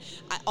crowd.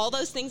 All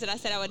those things that I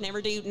said I would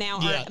never do now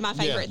are my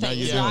favorite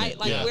things, right?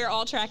 Like we're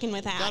all tracking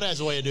with that. God has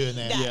a way of doing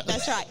that.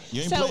 That's right.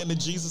 you ain't playing the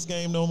Jesus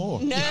game no more.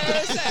 No,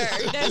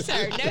 sir. No,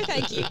 sir. No,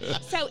 thank you.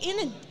 So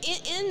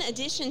in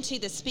addition to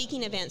the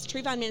speaking events,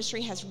 True Vine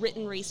Ministry has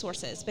written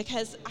resources,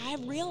 because I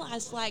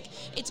realized, like,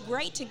 it's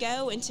great to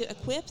go and to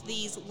equip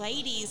these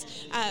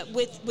ladies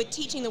with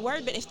teaching the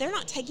word, but if they're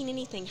not taking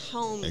anything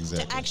home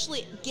to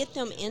actually get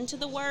them into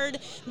the word,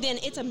 then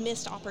it's a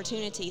missed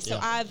opportunity. So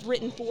I've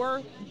written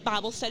 4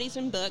 Bible studies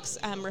and books,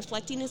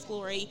 Reflecting His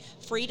Glory,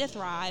 Free to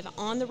Thrive,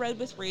 On the Road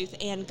with Ruth,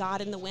 and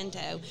God in the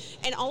Window.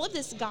 And all of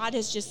this, God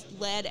has just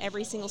led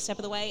every single step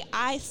of the way.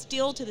 I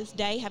still, to this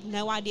day, have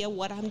no idea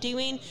what I'm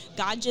doing.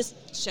 God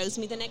just shows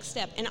me the next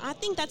step. And I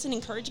think that's an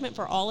encouragement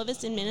for all of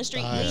us in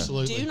ministry.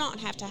 We do not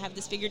have to have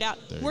this figured out.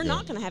 We're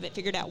not going to have it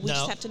figured out. We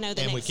just have to know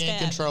the next step. And we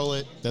can't control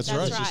it. That's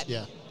right.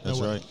 That's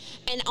right.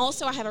 And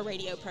also I have a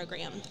radio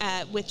program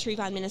with True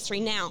Vine Ministry.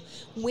 Now,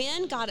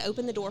 when God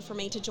opened the door for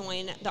me to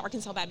join the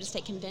Arkansas Baptist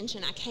State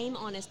Convention, I came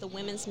on as the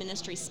women's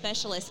ministry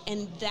specialist.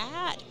 And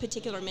that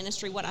particular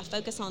ministry, what I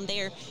focus on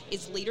there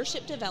is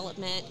leadership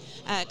development,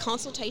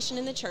 consultation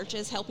in the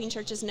churches, helping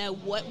churches know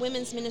what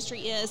women's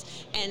ministry is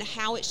and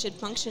how it should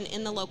function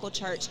in the local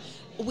church.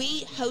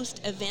 We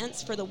host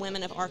events for the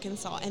women of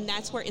Arkansas, and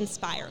that's where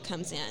Inspire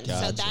comes in.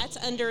 Gotcha. So that's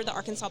under the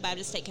Arkansas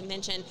Baptist State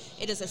Convention.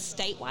 It is a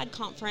statewide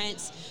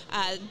conference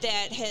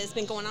that has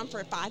been going on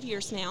for 5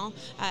 years now.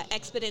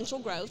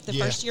 Exponential growth. The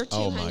first year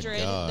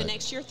 200, the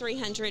next year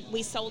 300.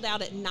 We sold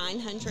out at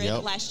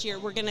 900 last year.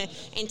 We're going to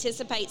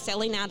anticipate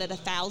selling out at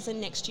 1,000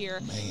 next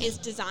year. It's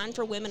designed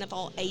for women of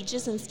all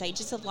ages and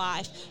stages of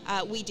life.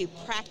 We do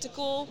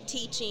practical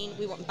teaching.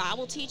 We want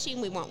Bible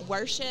teaching. We want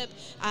worship,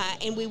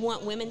 and we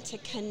want women to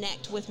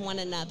connect with one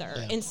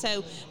another. And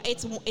so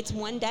it's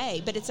one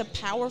day, but it's a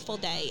powerful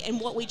day. And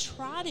what we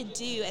try to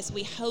do as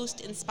we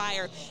host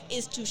Inspire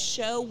is to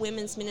show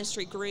women's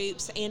ministry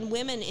groups and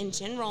women in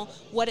general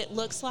what it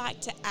looks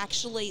like to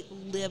actually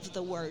live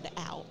the word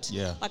out.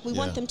 Like we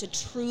want them to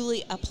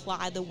truly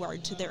apply the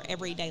word to their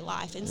everyday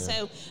life. And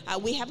so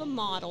we have a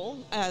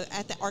model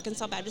at the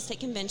Arkansas Baptist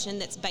State Convention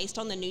that's based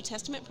on the New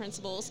Testament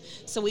principles.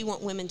 So we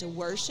want women to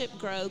worship,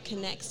 grow,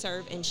 connect,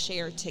 serve, and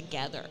share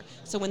together.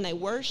 So when they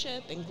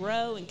worship and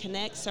grow and connect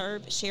connect,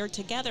 serve, share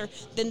together,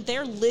 then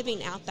they're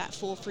living out that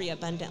full, free,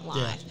 abundant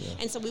life.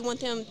 And so we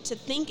want them to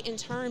think in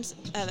terms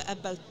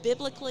of both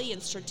biblically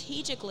and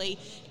strategically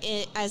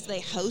as they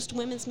host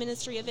women's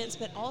ministry events,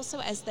 but also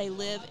as they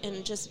live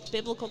in just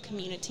biblical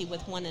community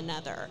with one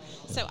another.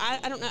 So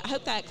I don't know. I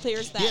hope that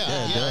clears that.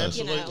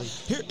 Absolutely.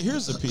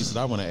 Here's the piece that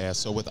I want to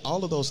ask. So with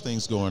all of those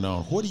things going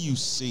on, what do you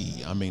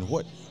see? I mean,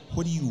 what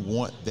do you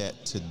want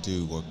that to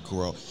do or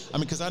grow? I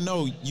mean, because I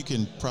know you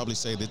can probably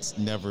say you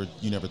never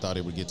thought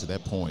it would get to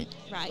that point,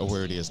 right, or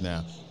where it is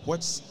now. Where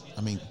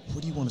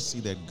do you want to see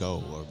that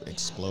go or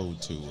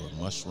explode to or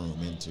mushroom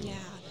into? Yeah.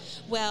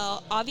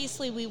 Well,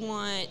 obviously we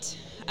want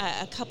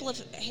a couple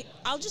of,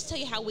 I'll just tell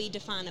you how we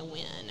define a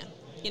win.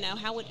 You know,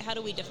 how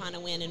do we define a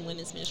win in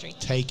women's ministry?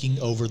 Taking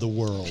over the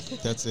world.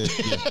 That's it.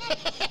 Yeah.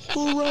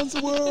 Who runs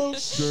the world?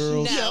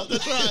 Girls. No. Yeah,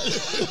 that's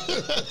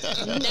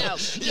right. No.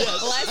 Yes.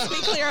 Let's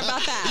be clear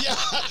about that. Yeah.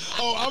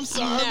 Oh, I'm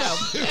sorry. No.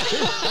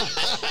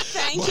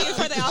 Thank you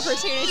for the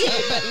opportunity,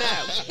 but no.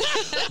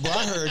 Well,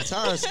 I heard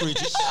tires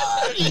screeching.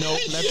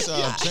 Let's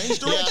change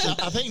direction.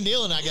 Yeah, I think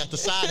Neil and I got the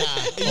side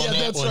eye. Yeah,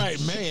 that's one. right,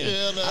 man.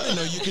 Yeah, no. I didn't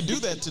know you could do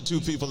that to two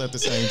people at the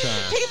same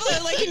time. People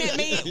are looking at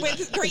me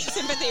with great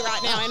sympathy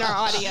right now in our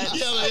audience.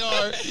 Yeah, they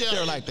are. Yeah.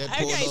 They're like that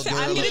poor Okay, little so girl.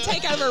 I'm going to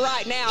take over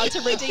right now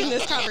to redeem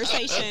this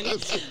conversation.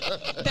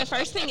 The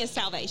first thing is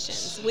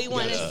salvations. We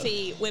want to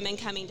see women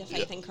coming to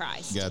faith in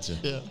Christ. Gotcha.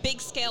 Yeah.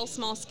 Big scale,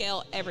 small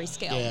scale, every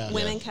scale. Yeah.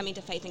 Women coming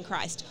to faith in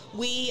Christ.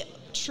 We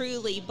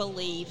truly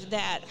believe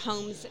that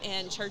homes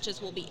and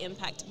churches will be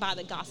impacted by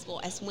the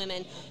gospel as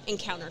women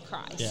encounter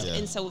Christ. Yeah.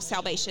 And so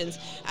salvations,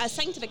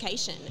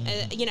 sanctification,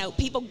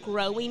 people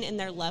growing in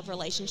their love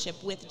relationship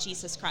with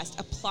Jesus Christ,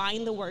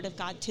 applying the word of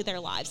God to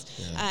their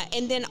lives. Yeah.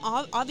 And then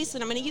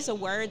obviously, I'm going to use a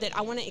word that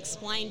I want to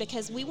explain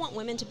because we want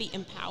women to be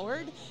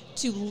empowered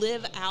to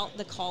live out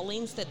the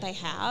callings that they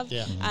have.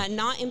 Yeah.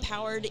 Not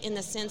empowered in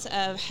the sense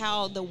of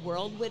how the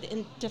world would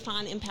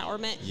define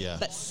empowerment,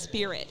 but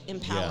spirit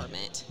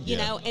empowerment. You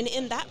know, and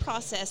in that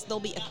process, they'll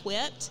be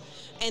equipped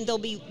and they'll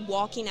be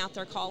walking out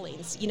their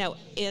callings,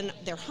 in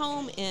their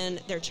home, in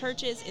their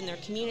churches, in their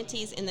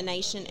communities, in the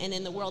nation, and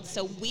in the world.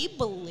 So we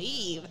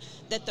believe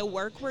that the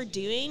work we're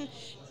doing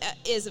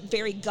is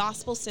very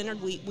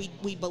gospel-centered.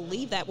 We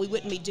believe that. We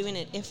wouldn't be doing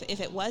it if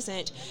it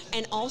wasn't.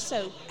 And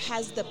also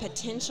has the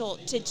potential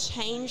to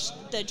change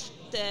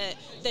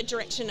the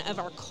direction of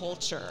our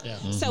culture. Yeah.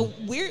 Mm-hmm. So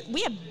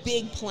we have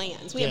big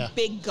plans. We have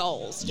big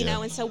goals, you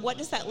know. And so what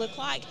does that look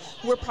like?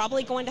 We're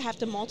probably going to have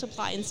to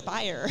multiply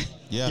Inspire.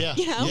 Yeah.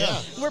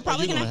 We're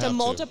probably going to have to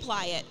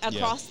multiply it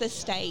across the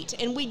state.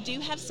 And we do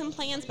have some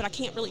plans, but I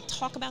can't really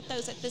talk about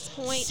those at this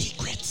point.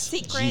 Secrets.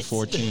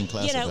 G14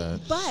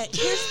 classified. But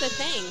here's the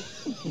thing.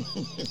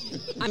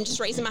 I'm just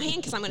raising my hand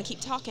because I'm going to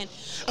keep talking.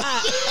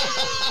 I'm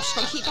just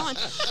going to keep on.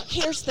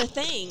 Here's the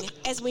thing.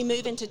 As we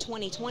move into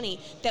 2020,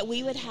 that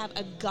we would have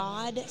a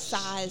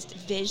God-sized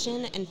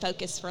vision and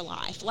focus for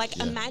life.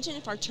 Imagine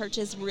if our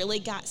churches really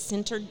got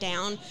centered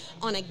down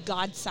on a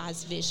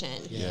God-sized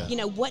vision.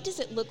 Yeah. What does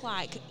it look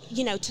like,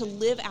 to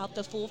live out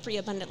the full, free,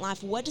 abundant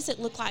life? What does it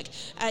look like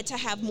to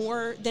have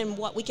more than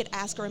what we could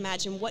ask or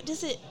imagine? What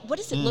does it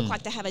look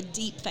like to have a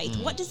deep faith?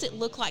 What does it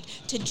look like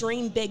to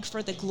dream big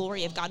for the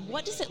glory of God?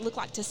 What does it look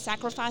like to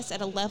sacrifice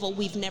at a level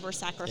we've never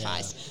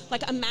sacrificed?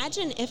 Yeah.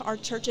 Imagine if our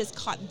churches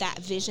caught that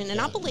vision, and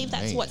I believe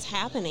that's what's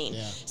happening.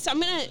 Yeah. So I'm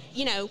going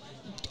to,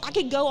 I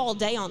could go all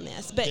day on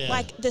this, but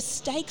the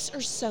stakes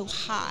are so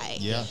high.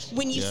 Yeah.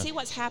 When you see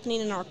what's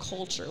happening in our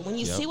culture, when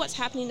you see what's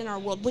happening in our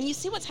world, when you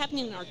see what's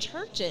happening in our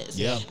churches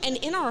and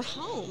in our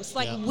homes,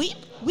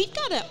 we've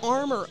got to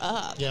armor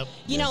up. Yep.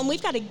 And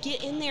we've got to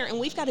get in there and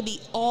we've got to be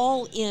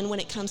all in when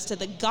it comes to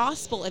the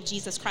gospel of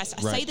Jesus Christ.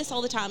 I say this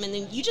all the time, and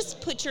then you just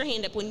put your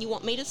hand up when you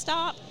want me to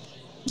stop.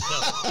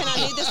 Can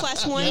I do this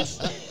last one?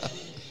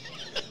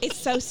 It's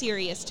so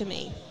serious to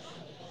me.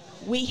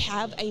 We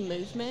have a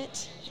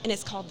movement, and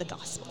it's called the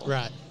gospel.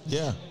 Right.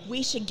 Yeah.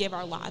 We should give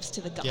our lives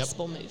to the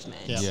gospel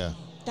movement. Yep. Yeah.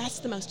 That's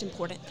the most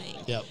important thing.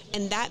 Yep.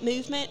 And that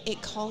movement,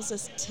 it calls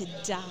us to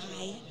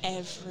die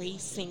every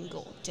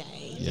single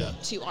day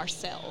to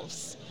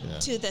ourselves,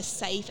 to the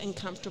safe and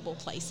comfortable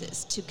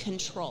places, to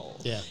control.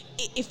 Yeah.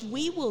 If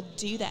we will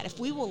do that, if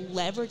we will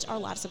leverage our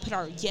lives to put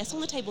our yes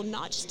on the table,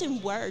 not just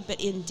in word,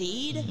 but in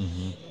deed,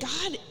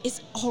 God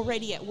is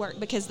already at work,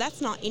 because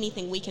that's not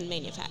anything we can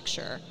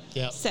manufacture.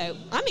 Yep. So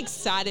I'm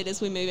excited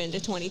as we move into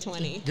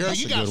 2020. Girl,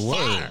 that's you got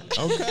fire.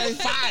 Okay.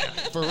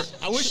 Fire.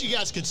 I wish you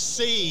guys could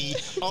see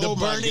the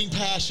burning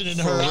passion in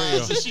her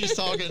eyes as she's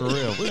talking. For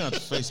real. We're on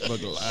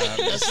Facebook Live.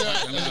 That's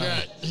right. That's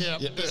right. Yeah,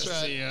 that's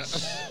right.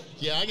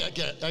 Yeah,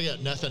 I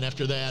got nothing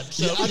after that.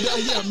 So.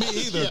 Me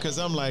either, because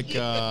I'm like,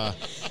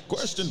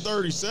 question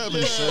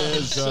 37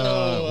 says,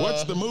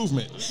 what's the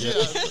movement? Yeah.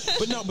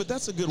 But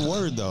that's a good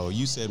word, though.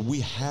 You said we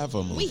have a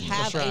movement. We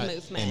have a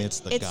movement. And it's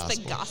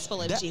the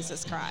gospel of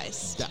Jesus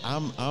Christ.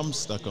 I'm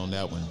stuck on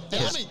that one.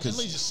 Hey, let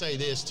me just say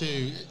this,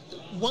 too.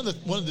 One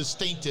of the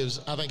distinctives,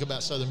 I think,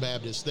 about Southern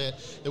Baptists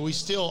that we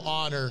still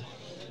honor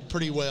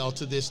pretty well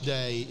to this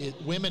day,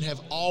 women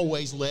have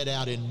always led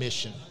out in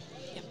mission.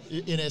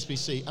 in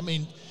SBC. I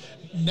mean,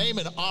 name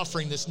an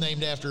offering that's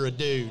named after a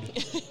dude.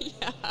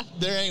 Yeah.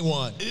 There ain't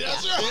one.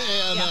 That's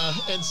right.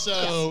 And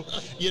so,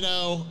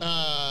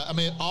 I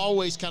mean,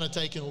 always kind of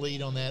taking the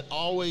lead on that.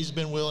 Always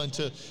been willing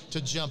to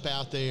jump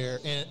out there.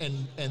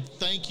 And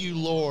thank you,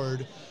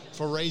 Lord,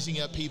 for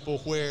raising up people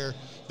where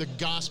the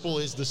gospel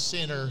is the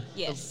center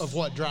of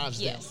what drives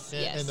them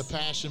and the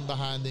passion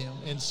behind them.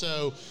 And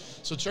so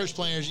church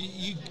planners,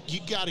 you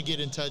got to get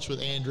in touch with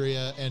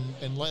Andrea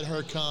and let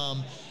her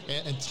come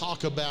and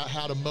talk about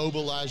how to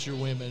mobilize your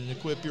women and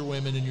equip your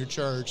women in your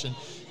church.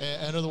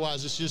 And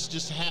otherwise, it's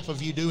just half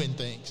of you doing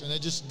things, and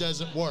it just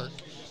doesn't work.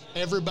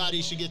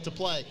 Everybody should get to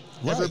play.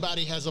 Right.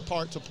 Everybody has a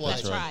part to play.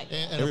 That's right.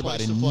 And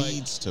everybody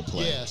needs to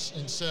play. Yes.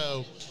 And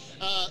so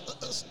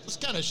let's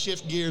kind of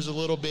shift gears a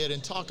little bit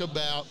and talk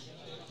about,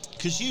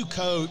 because you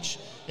coach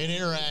and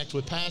interact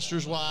with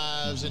pastors'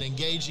 wives and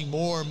engaging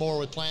more and more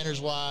with planners'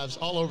 wives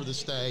all over the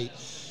state.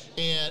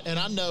 And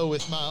I know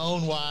with my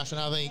own wife, and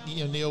I think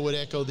Neil would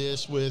echo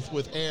this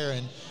with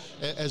Aaron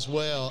as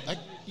well.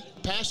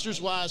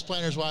 Pastors' wives,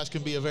 planners' wives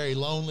can be a very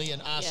lonely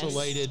and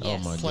isolated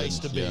place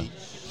to be.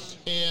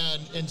 Yeah.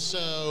 And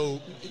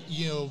so,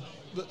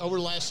 over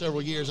the last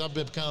several years, I've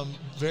become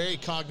very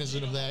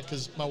cognizant of that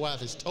because my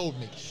wife has told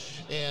me.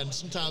 And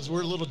sometimes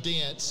we're a little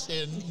dense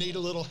and need a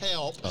little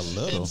help. A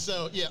little? And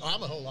so,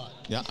 I'm a whole lot.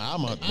 Yeah,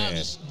 I'm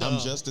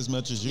just as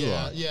much as you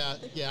are. Yeah.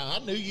 I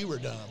knew you were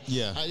dumb.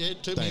 Yeah.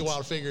 It took me a while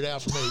to figure it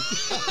out for me.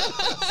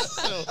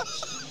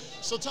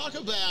 So talk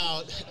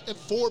about,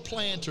 for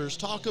planters,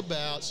 talk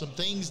about some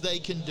things they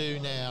can do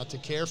now to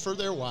care for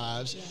their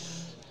wives. Yeah.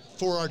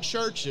 For our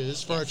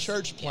churches, for our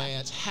church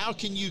plants, how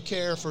can you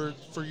care for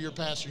your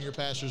pastor and your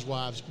pastor's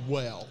wives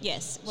well?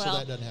 Yes. So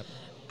that doesn't happen.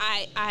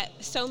 I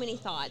so many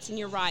thoughts, and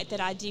you're right that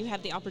I do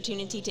have the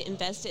opportunity to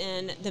invest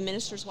in the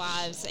ministers'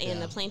 wives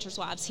and the planters'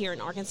 wives here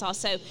in Arkansas.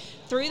 So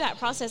through that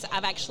process,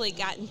 I've actually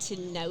gotten to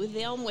know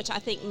them, which I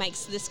think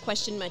makes this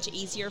question much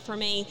easier for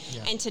me,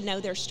 and to know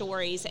their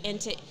stories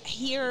and to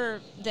hear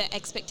the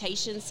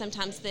expectations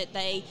sometimes that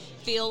they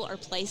feel are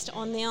placed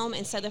on them.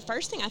 And so the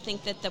first thing I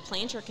think that the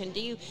planter can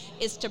do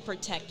is to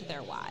protect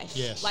their wife.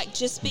 Yes. Like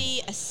just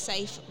be a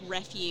safe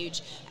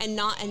refuge and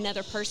not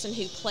another person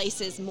who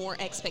places more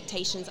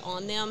expectations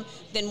on them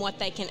than what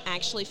they can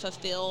actually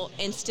fulfill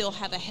and still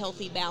have a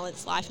healthy,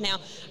 balanced life. Now,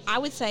 I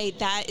would say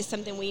that is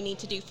something we need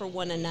to do for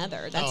one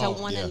another. That's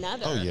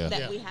another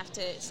that we have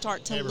to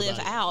start to live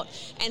out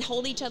and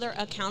hold each other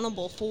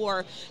accountable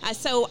for.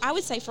 So I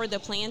would say for the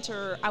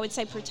planter, I would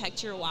say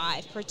protect your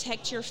wife,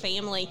 protect your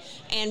family,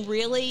 and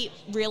really,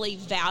 really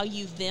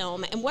value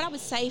them. And what I would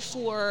say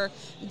for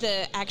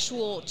the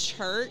actual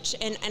church,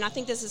 and I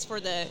think this is for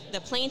the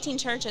planting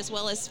church as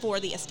well as for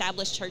the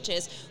established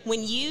churches,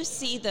 when you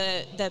see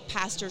the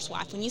pastor's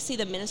wife, when you see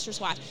the minister's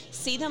wife,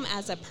 see them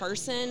as a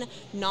person,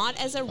 not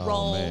as a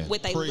role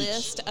with a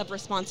list of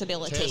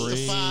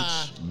responsibilities.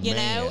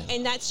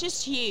 And that's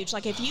just huge.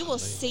 Like if you will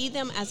see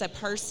them as a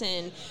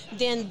person,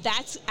 then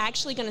that's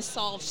actually going to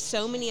solve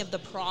so many of the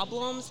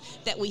problems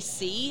that we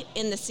see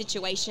in the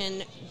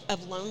situation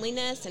of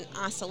loneliness and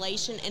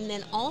isolation, and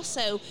then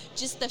also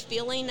just the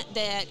feeling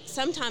that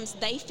sometimes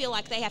they feel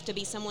like they have to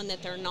be someone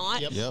that they're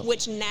not,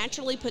 which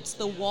naturally puts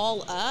the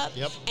wall up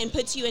and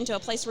puts you into a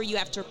place where you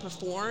have to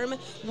perform,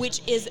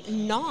 which is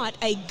not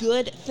a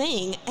good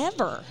thing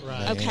ever.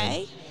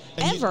 Okay?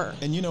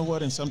 And you know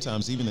what? And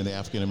sometimes even in the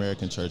African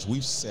American church,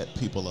 we've set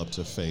people up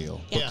to fail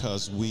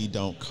because we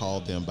don't call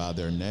them by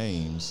their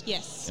names.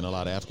 Yes. In a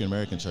lot of African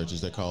American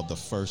churches, they're called the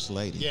first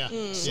lady.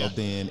 So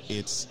then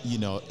it's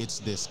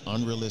this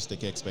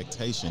unrealistic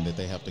expectation that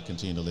they have to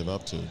continue to live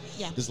up to.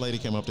 This lady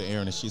came up to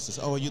Aaron and she says,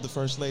 "Oh, are you the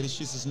first lady?"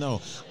 She says,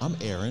 "No, I'm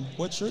Aaron.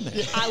 What's your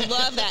name?" I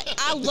love that.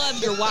 I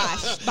love your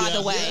wife, by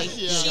the way.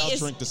 Y'all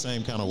drink the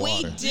same kind of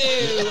water. We do.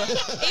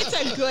 It's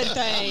a good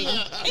thing.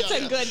 It's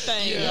a good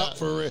thing.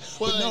 For real.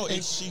 Well, no,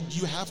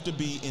 you have to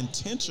be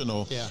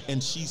intentional,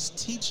 and she's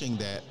teaching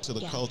that to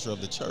the culture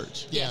of the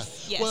church.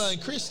 Yes. Well,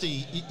 and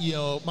Christy,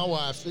 my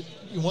wife,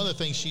 one of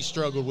the things she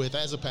struggled with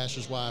as a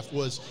pastor's wife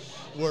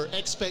were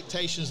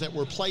expectations that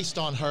were placed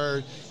on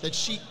her that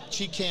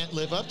she can't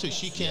live up to.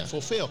 She can't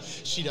fulfill.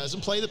 She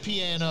doesn't play the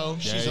piano.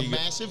 She's a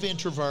massive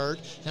introvert.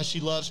 Now she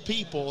loves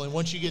people, and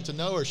once you get to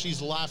know her, she's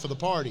the life of the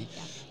party.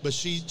 But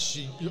she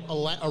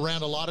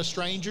around a lot of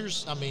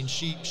strangers, I mean,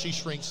 she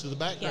shrinks to the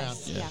background.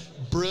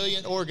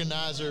 Brilliant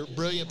organizer,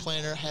 brilliant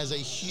planner, has a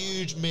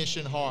huge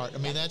mission heart. I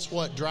mean, that's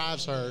what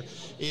drives her,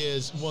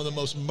 is one of the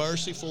most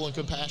merciful and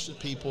compassionate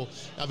people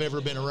I've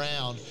ever been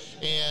around.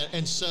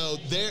 And so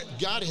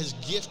God has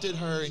gifted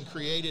her and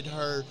created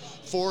her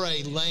for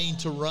a lane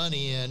to run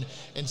in.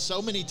 And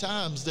so many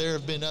times there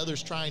have been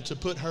others trying to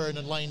put her in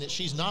a lane that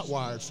she's not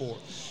wired for.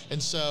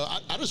 And so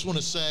I just want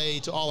to say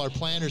to all our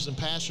planners and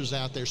pastors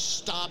out there,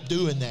 stop stop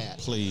doing that.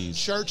 Please.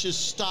 Churches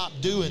stop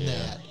doing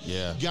that.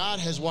 Yeah. God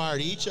has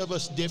wired each of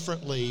us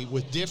differently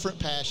with different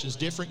passions,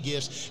 different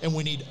gifts, and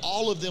we need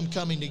all of them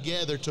coming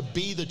together to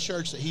be the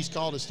church that He's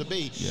called us to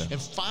be. Yeah. And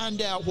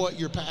find out what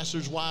your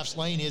pastor's wife's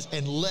lane is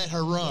and let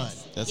her run.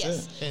 That's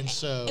Yes. it. And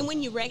so, And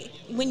when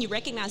you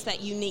recognize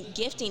that unique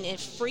gifting, it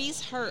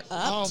frees her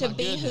up to my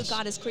be goodness. who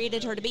God has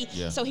created her to be.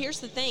 Yeah. So here's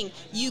the thing: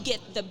 you get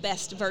the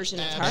best version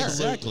of her.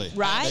 Exactly.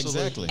 Right?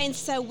 Exactly. And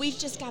so we've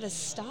just got to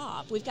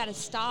stop. We've got to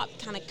stop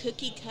kind of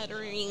cookie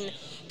cutting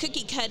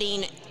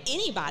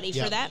anybody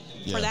Yeah. for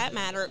Yeah. that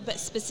matter, but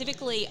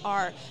specifically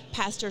our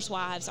pastors'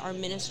 wives, our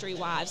ministry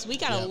wives. We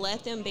got to Yeah.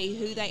 let them be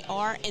who they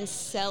are and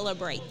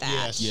celebrate that.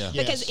 Yes. Yeah.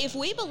 Because if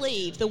we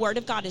believe the Word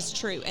of God is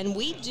true, and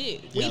we do,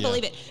 we Yeah.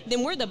 believe it,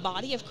 then we're the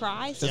body of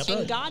Christ, That's and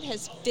right. God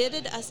has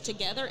fitted us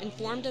together and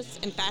formed us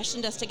and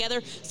fashioned us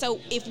together. So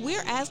if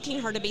we're asking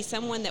her to be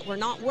someone that we're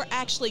not, we're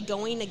actually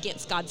going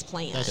against God's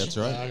plan. That's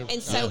right.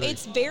 And so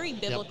it's very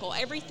biblical.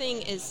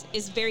 Everything is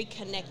very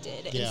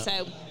connected. Yeah. And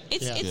so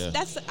it's Yeah.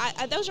 that's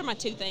those are my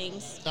two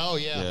things. Oh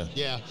yeah,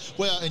 Yeah.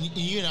 Well, and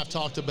you and I've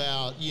talked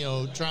about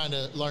trying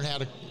to learn how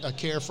to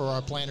care for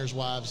our planters'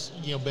 wives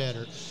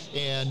better,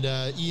 and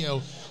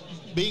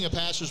being a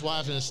pastor's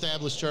wife in an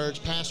established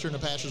church, pastor and a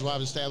pastor's wife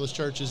in an established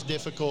church is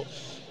difficult.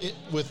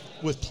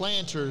 With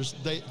planters,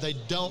 they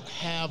don't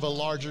have a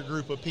larger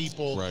group of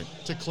people Right.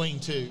 to cling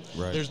to.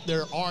 Right.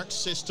 There aren't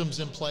systems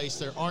in place.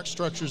 There aren't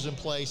structures in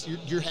place.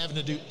 You're having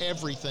to do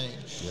everything.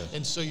 Yeah.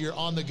 And so you're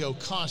on the go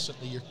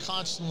constantly. You're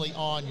constantly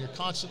on. You're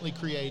constantly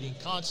creating,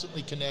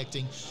 constantly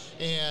connecting.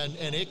 And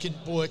it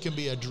can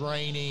be a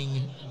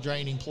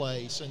draining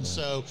place. And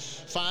so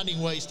finding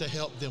ways to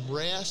help them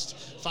rest,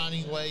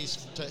 finding ways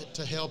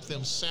to help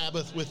them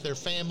Sabbath with their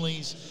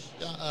families,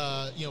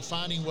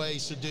 finding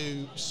ways to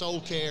do soul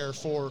care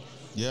for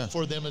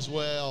them as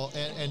well,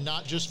 and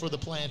not just for the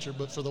planter,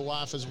 but for the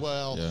wife as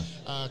well,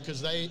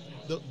 because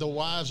the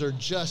wives are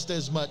just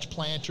as much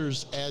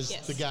planters as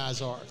the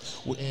guys are.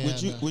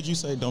 Would you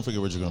say? Don't forget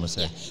what you're going to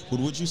say. Yeah.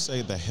 Would you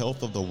say the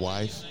health of the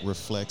wife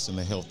reflects in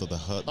the health of the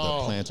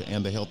planter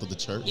and the health of the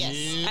church?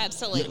 Yes,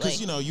 absolutely. Because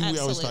we always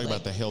talk Absolutely.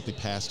 about the healthy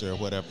pastor or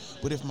whatever.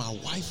 But if my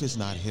wife is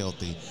not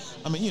healthy,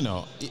 I mean,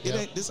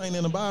 this ain't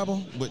in the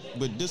Bible, but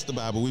this the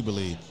Bible we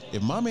believe.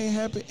 If mom ain't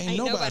happy, ain't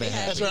nobody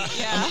happy. That's right.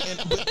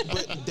 Yeah.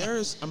 But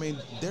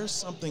there's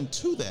something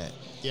to that.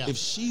 Yeah. If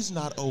she's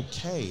not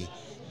okay,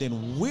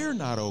 then we're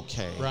not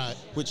okay. Right.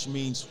 Which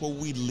means what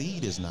we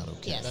lead is not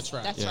okay. Yes, That's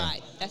right. That's Yeah.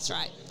 right. That's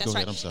right. That's Go right.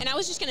 ahead, I'm sorry. And I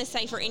was just going to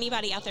say, for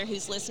anybody out there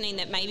who's listening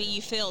that maybe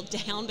you feel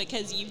down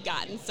because you've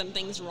gotten some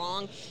things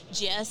wrong,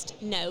 just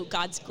know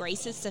God's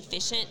grace is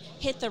sufficient.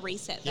 Hit the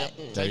reset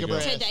button. Take a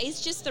breath. Today's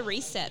just the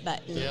reset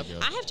button. Yep.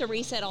 I have to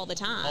reset all the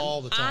time.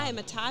 All the time. I am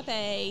a type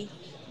A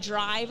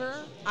driver.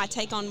 I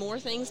take on more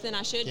things than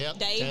I should. Yep.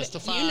 Dave,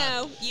 Testify. you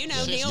know,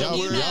 Neil, Y'all,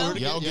 you know.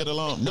 y'all get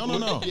along.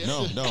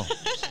 No.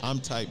 I'm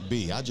type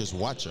B. I just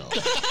watch y'all.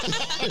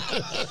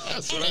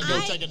 That's when I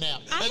go take a nap.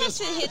 I have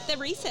to hit the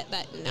reset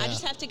button. I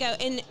just have to go.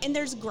 And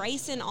there's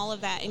grace in all of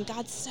that. And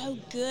God's so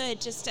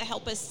good just to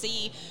help us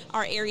see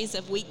our areas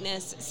of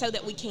weakness so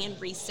that we can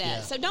reset.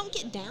 Yeah. So don't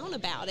get down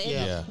about it.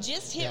 Yeah.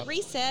 Just hit Yeah.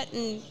 reset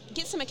and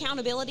get some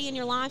accountability in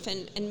your life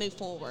and move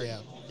forward.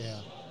 Yeah.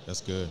 That's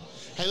good.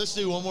 Hey, let's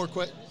do one more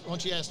question. Why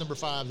don't you ask number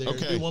 5 there?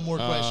 Okay. Do one more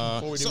question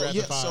before we do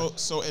rapid fire.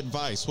 So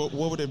advice.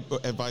 What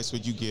advice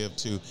would you give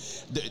to,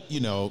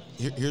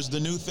 here's the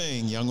new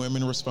thing: young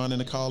women responding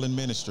to call in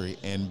ministry,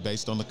 and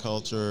based on the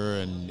culture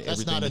and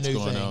everything not a that's new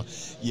going thing. on.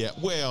 Yeah.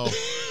 Well.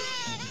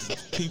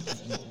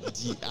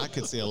 I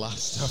could say a lot of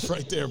stuff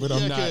right there, but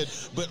I'm Yeah, not. good.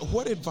 But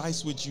what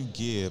advice would you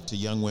give to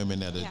young women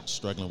that are Yeah.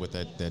 struggling with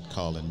that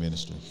call in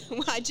ministry?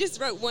 Well, I just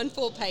wrote one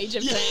full page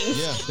of things.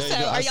 Yeah, there you so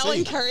go. I are y'all see.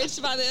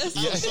 encouraged by this?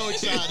 I'm so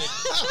excited.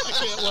 I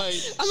can't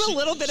wait. I'm a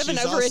little bit of an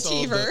She's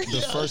overachiever. Also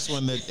the first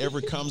one that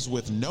ever comes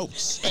with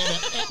notes.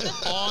 And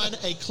on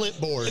a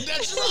clipboard.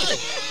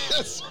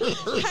 That's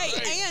right.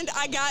 Hey, and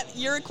I got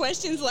your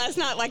questions last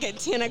night like at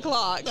 10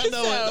 o'clock. I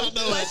know so it.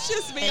 let's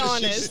just be And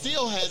honest. She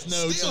still has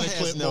notes Still on a has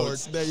clipboard.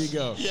 notes. There you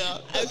go. Yeah.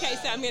 Okay,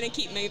 so I'm going to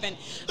keep moving.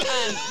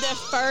 The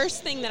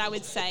first thing that I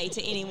would say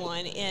to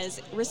anyone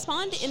is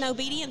respond in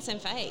obedience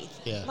and faith.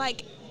 Yeah.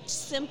 Like,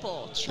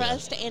 simple,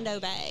 trust and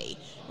obey,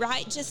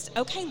 right? Just,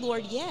 okay,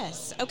 Lord,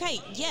 yes. Okay,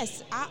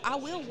 yes, I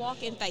will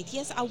walk in faith.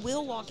 Yes, I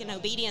will walk in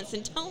obedience.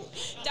 And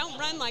don't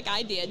run like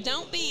I did.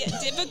 Don't be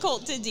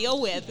difficult to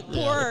deal with.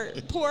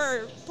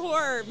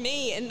 Poor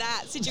me in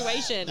that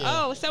situation.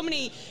 Yeah. Oh, so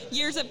many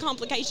years of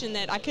complication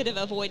that I could have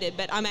avoided,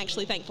 but I'm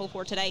actually thankful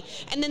for today.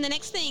 And then the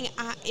next thing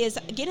is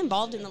get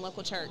involved in the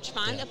local church.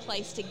 Find a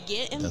place to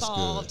get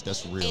involved.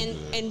 That's real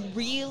good. And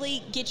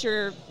really get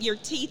your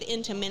teeth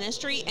into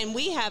ministry. And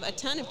we have a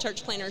ton of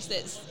church planners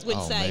that would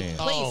Oh, say, man.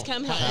 please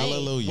come help me.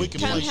 Hallelujah. We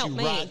can Come place help you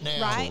me, right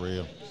now. right? For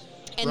real.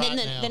 And Right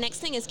then now. the next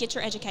thing is get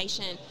your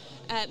education.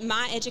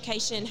 My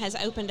education has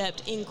opened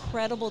up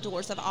incredible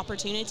doors of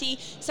opportunity.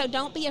 So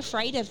don't be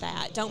afraid of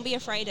that. Don't be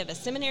afraid of a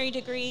seminary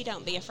degree.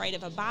 Don't be afraid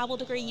of a Bible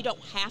degree. You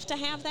don't have to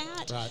have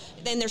that. Right.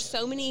 Then there's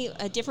so many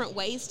different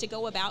ways to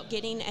go about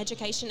getting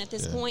education at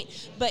this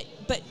point. But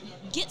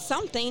get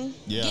something.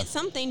 Yeah. Get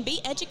something.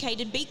 Be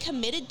educated. Be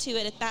committed to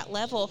it at that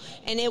level,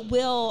 and it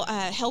will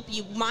help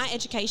you. My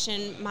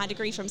education, my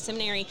degree from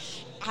seminary,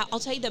 I'll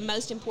tell you the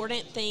most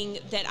important thing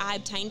that I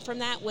obtained from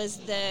that was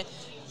the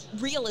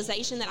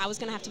realization that I was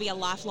going to have to be a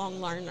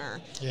lifelong learner.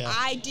 Yeah.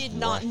 I did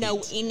not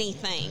know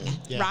anything,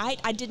 right?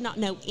 I did not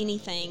know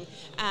anything.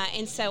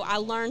 And so I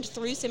learned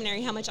through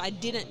seminary how much I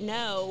didn't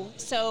know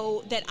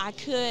so that I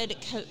could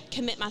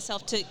commit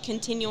myself to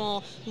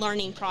continual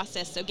learning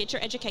process. So get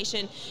your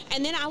education.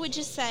 And then I would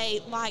just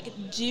say, like,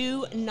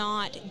 do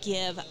not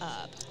give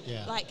up.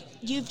 Yeah. Like,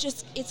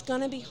 it's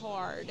going to be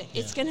hard. Yeah.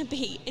 It's going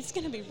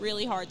to be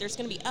really hard. There's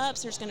going to be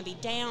ups. There's going to be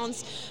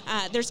downs.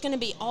 There's going to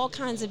be all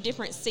kinds of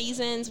different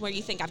seasons where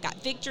you think I've got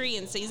victory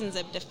and seasons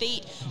of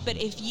defeat. But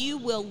if you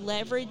will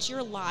leverage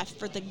your life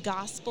for the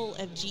gospel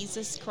of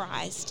Jesus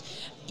Christ,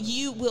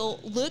 you will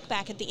look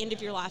back at the end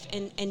of your life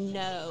and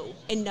know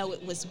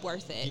it was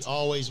worth it. You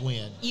always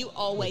win. You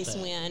always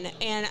win.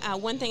 And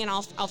one thing, and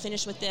I'll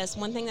finish with this,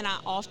 one thing that I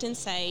often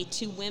say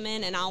to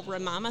women, and I'll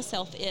remind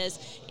myself,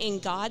 is in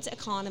God's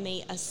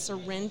economy, a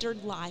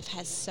surrendered life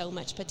has so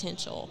much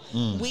potential.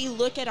 We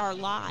look at our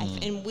life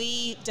and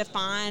we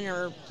define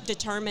or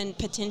determine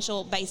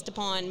potential based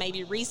upon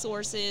maybe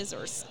resources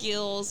or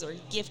skills or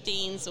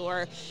giftings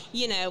or,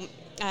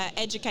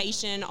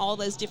 education, all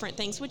those different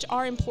things, which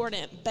are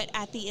important. But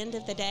at the end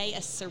of the day,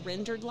 a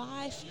surrendered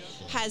life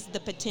has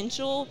the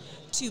potential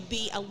to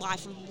be a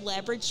life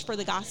leveraged for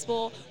the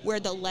gospel, where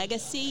the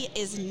legacy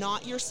is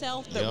not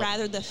yourself, but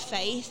rather the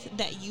faith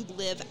that you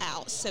live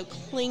out. So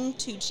cling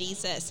to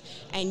Jesus,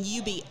 and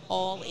you be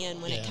all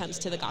in when it comes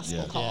to the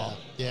gospel call.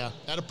 Yeah.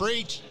 Gotta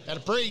preach.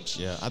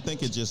 Yeah, I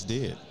think it just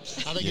did.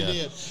 I think it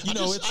did.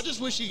 I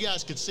just wish you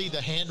guys could see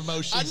the hand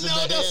motions I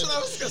know, and the that's head, what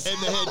I was gonna say.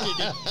 and the head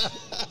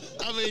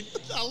kicking. I mean,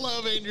 I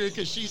love Andrea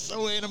because she's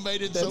so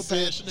animated, That's so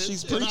it. passionate.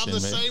 She's and I'm preaching,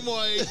 the man. same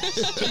way.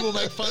 People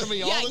make fun of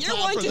me all the time you're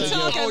one for to that.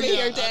 talk over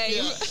here,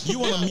 Dave. You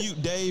want to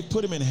mute Dave?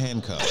 Put him in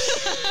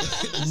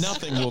handcuffs.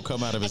 Nothing will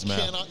come out of his I mouth.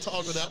 cannot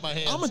talk without my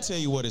hands. I'm going to tell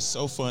you what is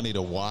so funny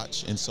to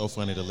watch and so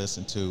funny to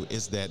listen to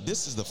is that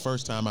this is the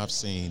first time I've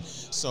seen,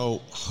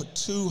 so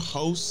 2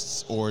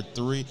 hosts or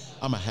 3,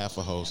 I'm a half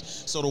a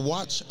host. So to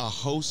watch a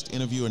host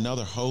interview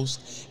another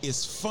host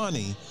is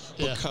funny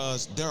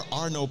because there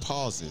are no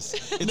pauses.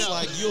 It's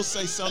like you'll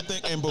say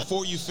something and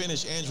before you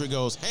finish, Andrea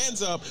goes,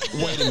 hands up,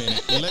 wait a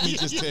minute, let me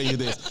just tell you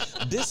this.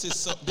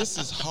 This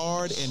is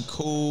hard and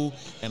cool,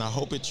 and I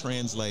hope it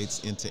translates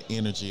into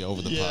energy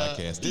over the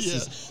podcast.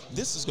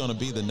 This is going to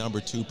be the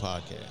number 2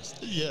 podcast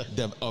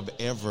of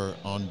ever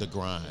on the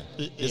grind.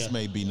 This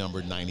may be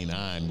number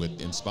 99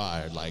 with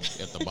Inspired, like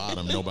at the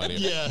bottom,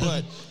 nobody.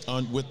 But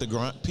with the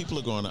grind, people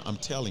are going to, I'm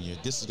telling you,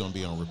 this is going to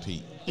be on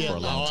repeat for a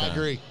long time. I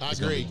agree. It's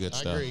going to be good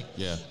stuff.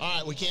 Yeah. All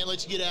right, we can't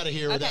let you get out of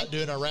here without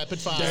doing our rapid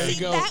fire. There you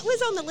go. That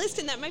was on the list,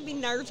 and that made me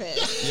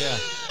nervous. Yeah.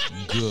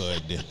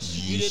 Good.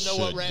 You didn't know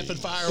what rapid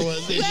fire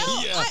was, did you?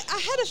 Well, I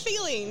had a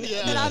feeling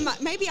that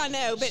maybe I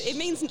know, but it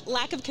means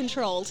lack of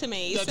control to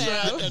me. That's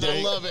so. right, and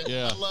I love it.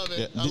 Yeah. I love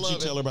it. Yeah. Did you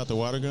tell her about the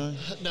water gun?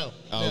 No.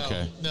 Oh,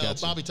 okay. No,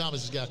 Gotcha. Bobby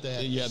Thomas has got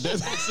that. Yeah,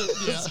 that's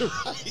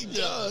right. He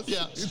does.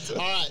 Yeah.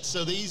 All right,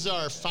 so these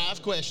are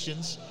 5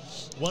 questions.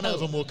 One of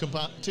them will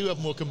combine, 2 of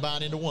them will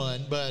combine into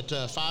one, but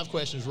 5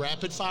 questions,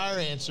 rapid fire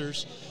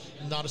answers,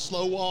 not a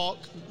slow walk.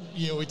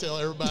 We tell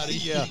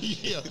everybody.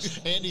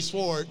 Andy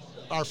Swart,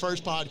 our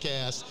first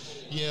podcast,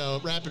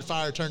 rapid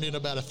fire turned into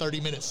about a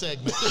 30-minute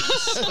segment.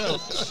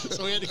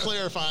 so we had to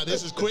clarify.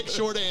 This is quick,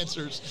 short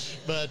answers.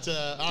 But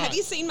Have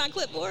you seen my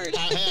clipboard?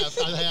 I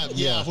have.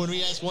 Yeah. When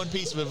we ask one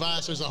piece of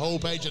advice, there's a whole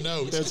page of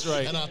notes. That's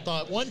right. And I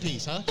thought, one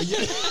piece, huh?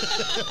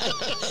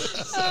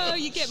 Oh,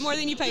 you get more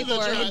than you pay for.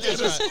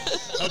 That's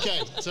right.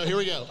 Okay, so here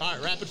we go. All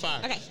right, rapid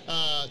fire. Okay.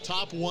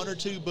 Top 1 or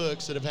 2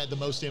 books that have had the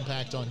most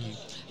impact on you.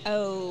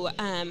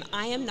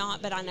 I Am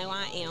Not, But I Know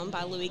I Am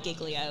by Louis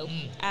Giglio.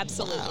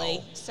 Absolutely.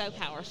 Wow. So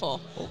powerful.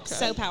 Okay.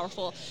 So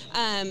powerful.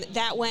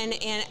 That one,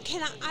 and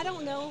I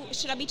don't know,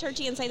 should I be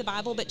churchy and say the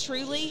Bible, but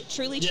truly,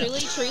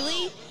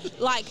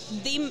 like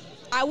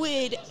I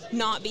would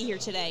not be here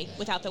today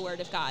without the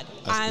Word of God.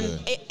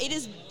 It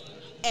is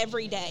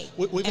every day.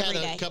 We've had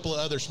a couple of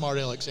other smart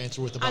alecks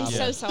answer with the Bible. I'm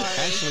so sorry.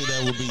 Actually,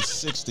 that would be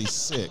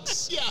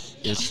 66.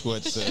 It's what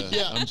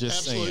I'm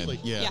just absolutely.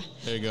 saying. Yeah.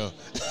 There you go.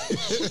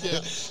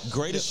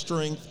 Greatest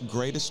strength,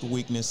 greatest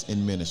weakness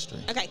in ministry.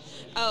 Okay.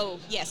 Oh,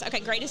 yes. Okay,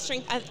 greatest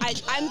strength.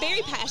 I'm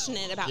very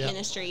passionate about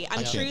ministry.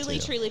 I'm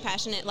truly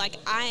passionate. Like,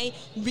 I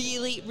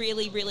really,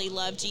 really, really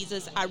love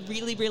Jesus. I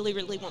really, really,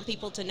 really want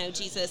people to know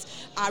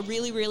Jesus. I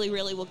really, really,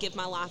 really will give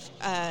my life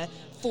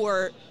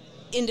for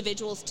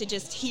individuals to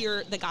just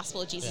hear the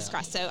gospel of Jesus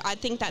Christ. So I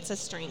think that's a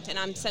strength, and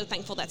I'm so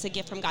thankful that's a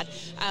gift from God.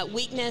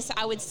 Weakness,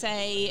 I would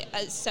say,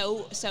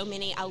 so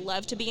many. I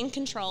love to be in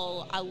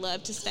control. I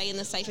love to stay in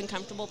the safe and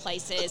comfortable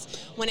places.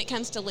 When it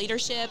comes to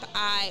leadership,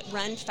 I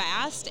run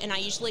fast, and I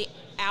usually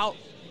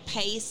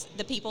outpace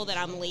the people that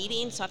I'm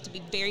leading, so I have to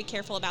be very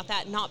careful about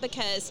that, not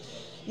because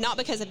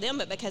of them,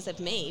 but because of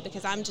me,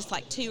 because I'm just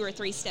like 2 or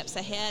 3 steps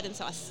ahead, and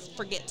so I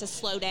forget to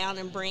slow down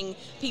and bring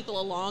people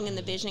along in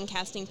the vision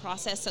casting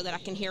process so that I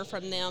can hear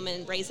from them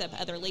and raise up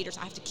other leaders.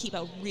 I have to keep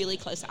a really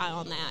close eye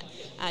on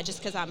that, just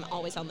because I'm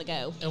always on the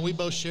go. And we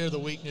both share the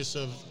weakness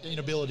of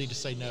inability to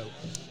say no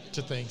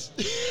to things.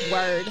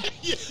 Word.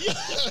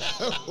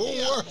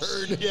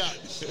 Word. Yeah.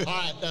 All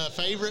right.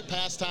 Favorite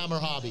pastime or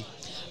hobby?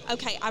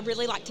 Okay, I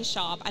really like to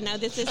shop. I know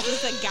this is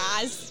a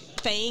guy's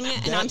thing,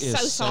 and That I'm is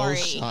so sorry.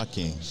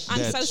 Shocking. I'm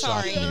That so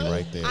sorry. shocked me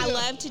right there. I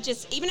love to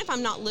just, even if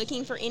I'm not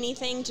looking for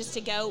anything, just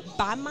to go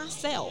by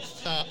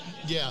myself.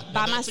 Yeah.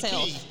 By That's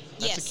myself. A key.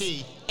 That's a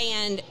key.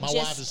 And My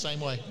wife is the same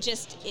way.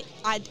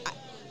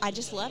 I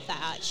just love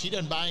that. She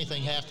doesn't buy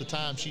anything half the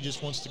time. She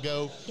just wants to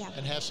go Yeah.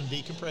 and have some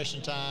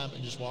decompression time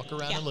and just walk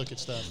around and look at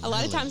stuff. A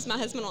lot of times my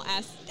husband will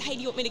ask, hey,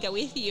 do you want me to go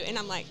with you? And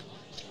I'm like,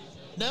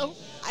 No.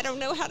 I don't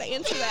know how to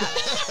answer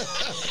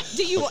that.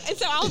 Do you? And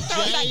so I'll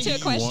throw it back to a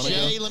question.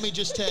 Jay, let me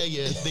just tell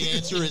you, the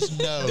answer is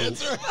no.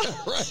 That's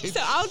right.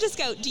 So I'll just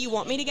go, do you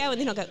want me to go? And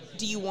then he'll go,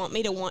 do you want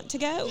me to want to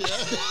go?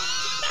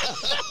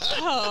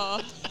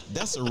 Oh.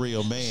 That's a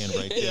real man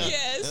right there.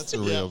 Yes. That's a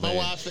real My man.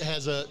 wife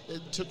has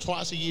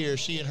twice a year,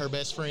 she and her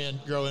best friend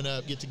growing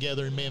up get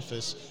together in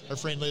Memphis. Her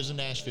friend lives in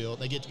Nashville.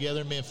 They get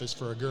together in Memphis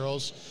for a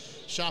girls'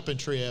 shopping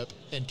trip.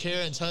 And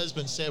Karen's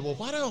husband said, well,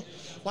 why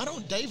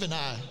don't Dave and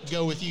I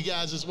go with you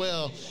guys as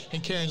well?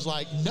 And Karen's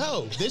like,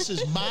 no, this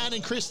is mine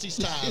and Christy's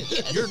time.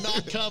 You're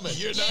not coming.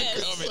 You're not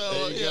coming.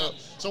 So, There you go.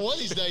 So one of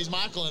these days,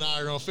 Michael and I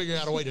are going to figure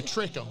out a way to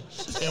trick them.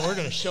 And we're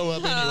going to show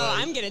up anyway. Oh,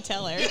 I'm going to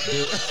tell her.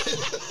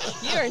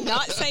 You are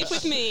not safe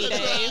with me,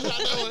 Dave.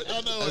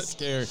 I know That's it.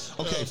 scary.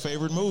 Okay,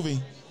 favorite movie.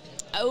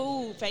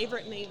 Oh,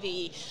 favorite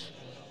movie.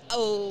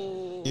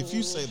 Oh. If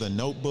you say The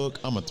Notebook,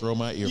 I'm gonna throw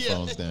my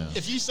earphones down.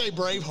 If you say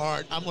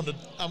Braveheart, I'm gonna die.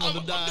 I'm going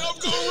wrong.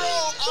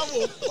 I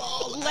will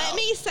fall Let out.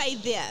 me say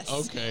this.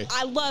 Okay.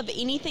 I love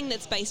anything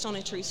that's based on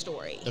a true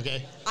story.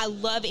 Okay. I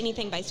love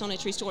anything based on a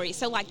true story.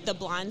 So, like The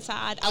Blind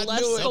Side. I love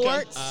knew it.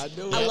 sports. Okay. I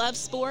knew I it. love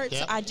sports.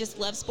 Yep. I just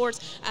love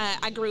sports.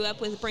 I grew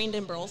up with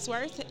Brandon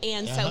Burlsworth,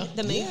 and so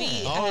the movie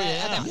Yeah. Oh,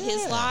 yeah. about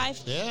his Yeah.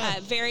 life, Yeah.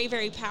 very,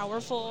 very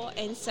powerful.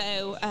 And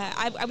so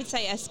I would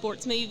say a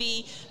sports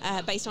movie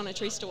based on a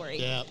true story.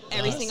 Yeah.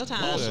 Every That's single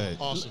time. Good.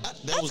 Awesome. That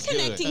That's was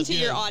connecting good. to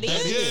your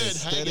audience. That's good.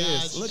 That Hey,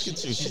 is. guys. Look at you.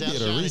 She She's did her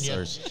outshining you.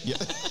 research. Yeah.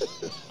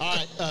 All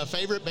right.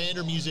 Favorite band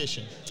or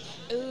musician?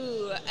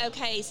 Ooh,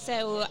 okay.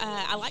 So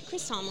I like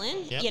Chris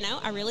Tomlin. Yep. You know,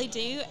 I really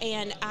do.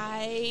 And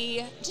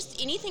I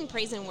just anything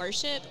praise and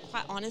worship,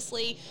 quite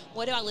honestly,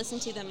 what do I listen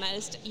to the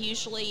most?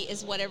 Usually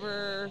is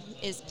whatever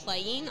is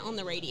playing on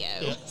the radio.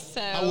 Yeah.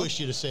 So I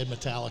wish you'd have said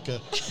Metallica.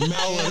 Man.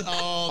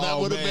 That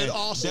would have man. been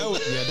awesome.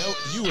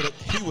 He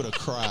would have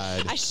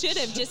cried. I should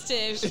have just to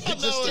I know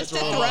just it's to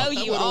wrong. throw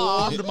That you would've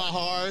off. warmed my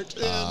heart.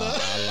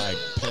 I like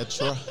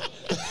Petra.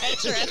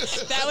 Petra.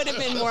 That would have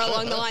been more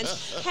along the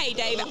lines. Hey,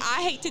 Dave,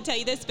 I hate to tell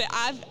you this, but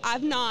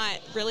I've not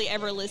really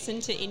ever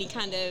listened to any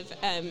kind of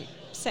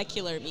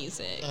secular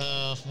music.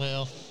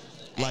 Well,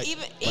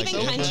 even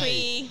okay.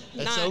 country.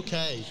 That's not,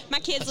 okay. My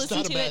kids That's listen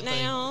not a to bad it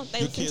thing. now. They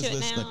Your listen kids to it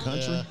listen now. to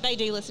country? Yeah. They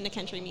do listen to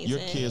country music. Your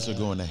kids are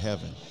going to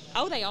heaven.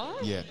 Oh, they are?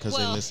 Yeah, because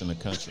they Well, listen to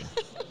country.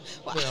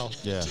 Well,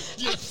 Yeah.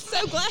 I'm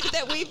so glad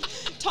that we've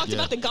talked Yeah.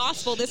 about the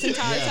gospel this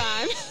entire Yeah.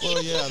 time.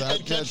 Well, yeah, and that's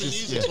country just,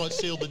 music's yeah. what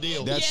sealed the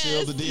deal. That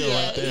sealed the deal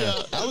Yeah, right there.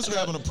 yeah. I was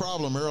having a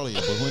problem earlier,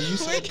 but when you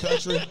said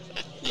country,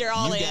 You're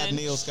all you in. got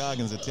Neil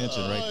Scoggins'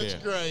 attention right there.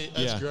 That's great.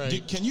 That's yeah.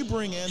 great. Can you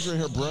bring Andrea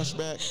her brush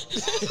back?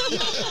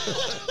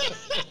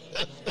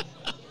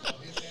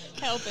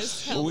 Help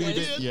us. Help We us.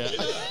 did, yeah.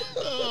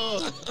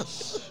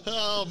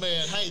 Oh,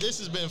 man. Hey, this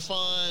has been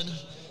fun.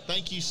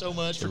 Thank you so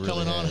much for It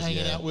coming really on, has,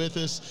 hanging yeah. out with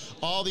us.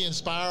 All the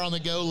Inspire on the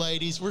Go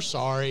ladies, we're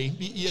sorry.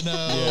 You know,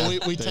 Yeah, we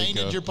there you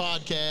tainted go. your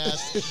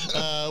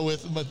podcast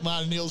with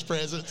mine and Neil's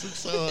presence. And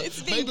so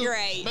It's been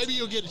great. Maybe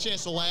you'll get a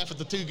chance to laugh at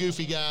the two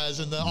goofy guys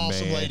and the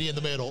awesome Man. lady in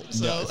the middle.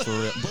 So No, for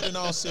real. But in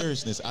all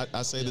seriousness,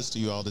 I say this to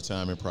you all the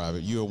time in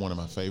private. You are one of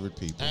my favorite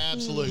people.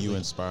 Absolutely. You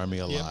inspire me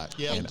a Yep, lot.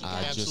 yep, And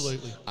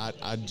absolutely.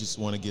 I just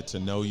want to get to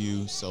know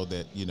you so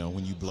that, you know,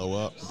 when you blow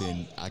up,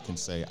 then I can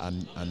say I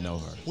know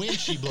her. when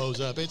she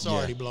blows up, it's Yeah.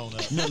 already blown up.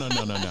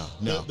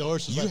 No. The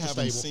horse is you at the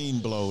haven't stable. seen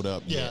blowed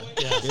up yet.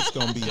 Yeah, yeah. It's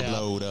going to be Yeah.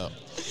 blowed up.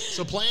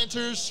 So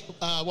planters,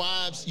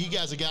 wives, you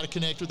guys have got to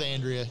connect with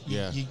Andrea. You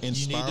Yeah. need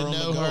Inspire to on the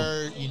know go.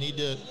 her. You need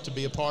to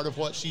be a part of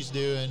what she's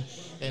doing.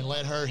 and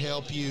let her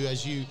help you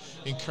as you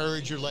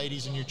encourage your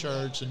ladies in your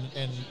church and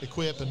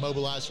equip and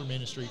mobilize for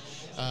ministry.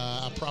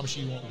 I promise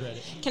you won't regret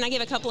it. Can I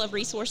give a couple of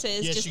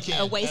resources? Yes, just you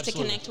can. Ways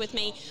Absolutely. to connect with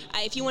me.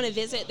 If you want to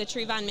visit the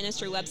True Vine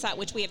Ministry website,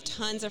 which we have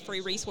tons of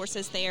free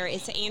resources there,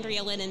 it's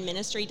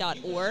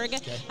AndreaLennonMinistry.org.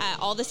 Okay.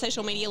 All the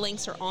social media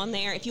links are on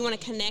there. If you want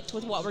to connect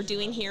with what we're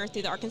doing here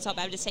through the Arkansas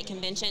Baptist State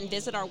Convention,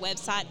 visit our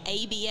website,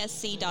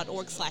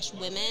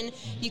 absc.org/women.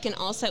 You can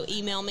also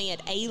email me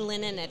at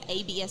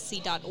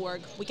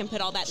alennon@absc.org. We can put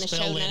all that in the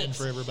Spell show Lennon notes.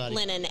 for everybody.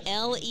 Lennon,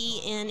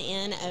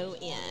 Lennon.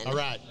 All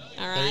right.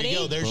 All There you righty.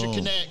 go. There's your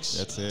Boom. connects.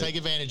 That's it. Take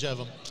advantage of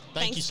them.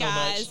 Thank Thanks, you so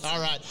guys. much.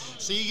 All right.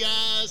 See you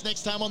guys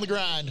next time on The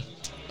Grind.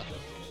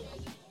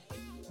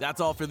 That's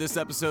all for this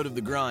episode of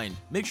The Grind.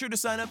 Make sure to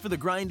sign up for the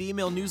Grind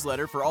email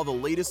newsletter for all the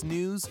latest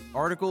news,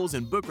 articles,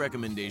 and book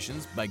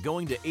recommendations by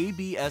going to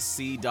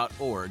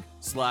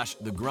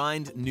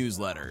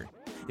absc.org/thegrindnewsletter.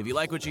 If you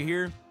like what you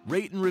hear,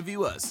 rate and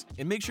review us,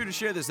 and make sure to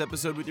share this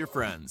episode with your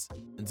friends.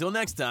 Until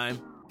next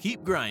time,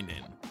 keep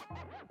grinding.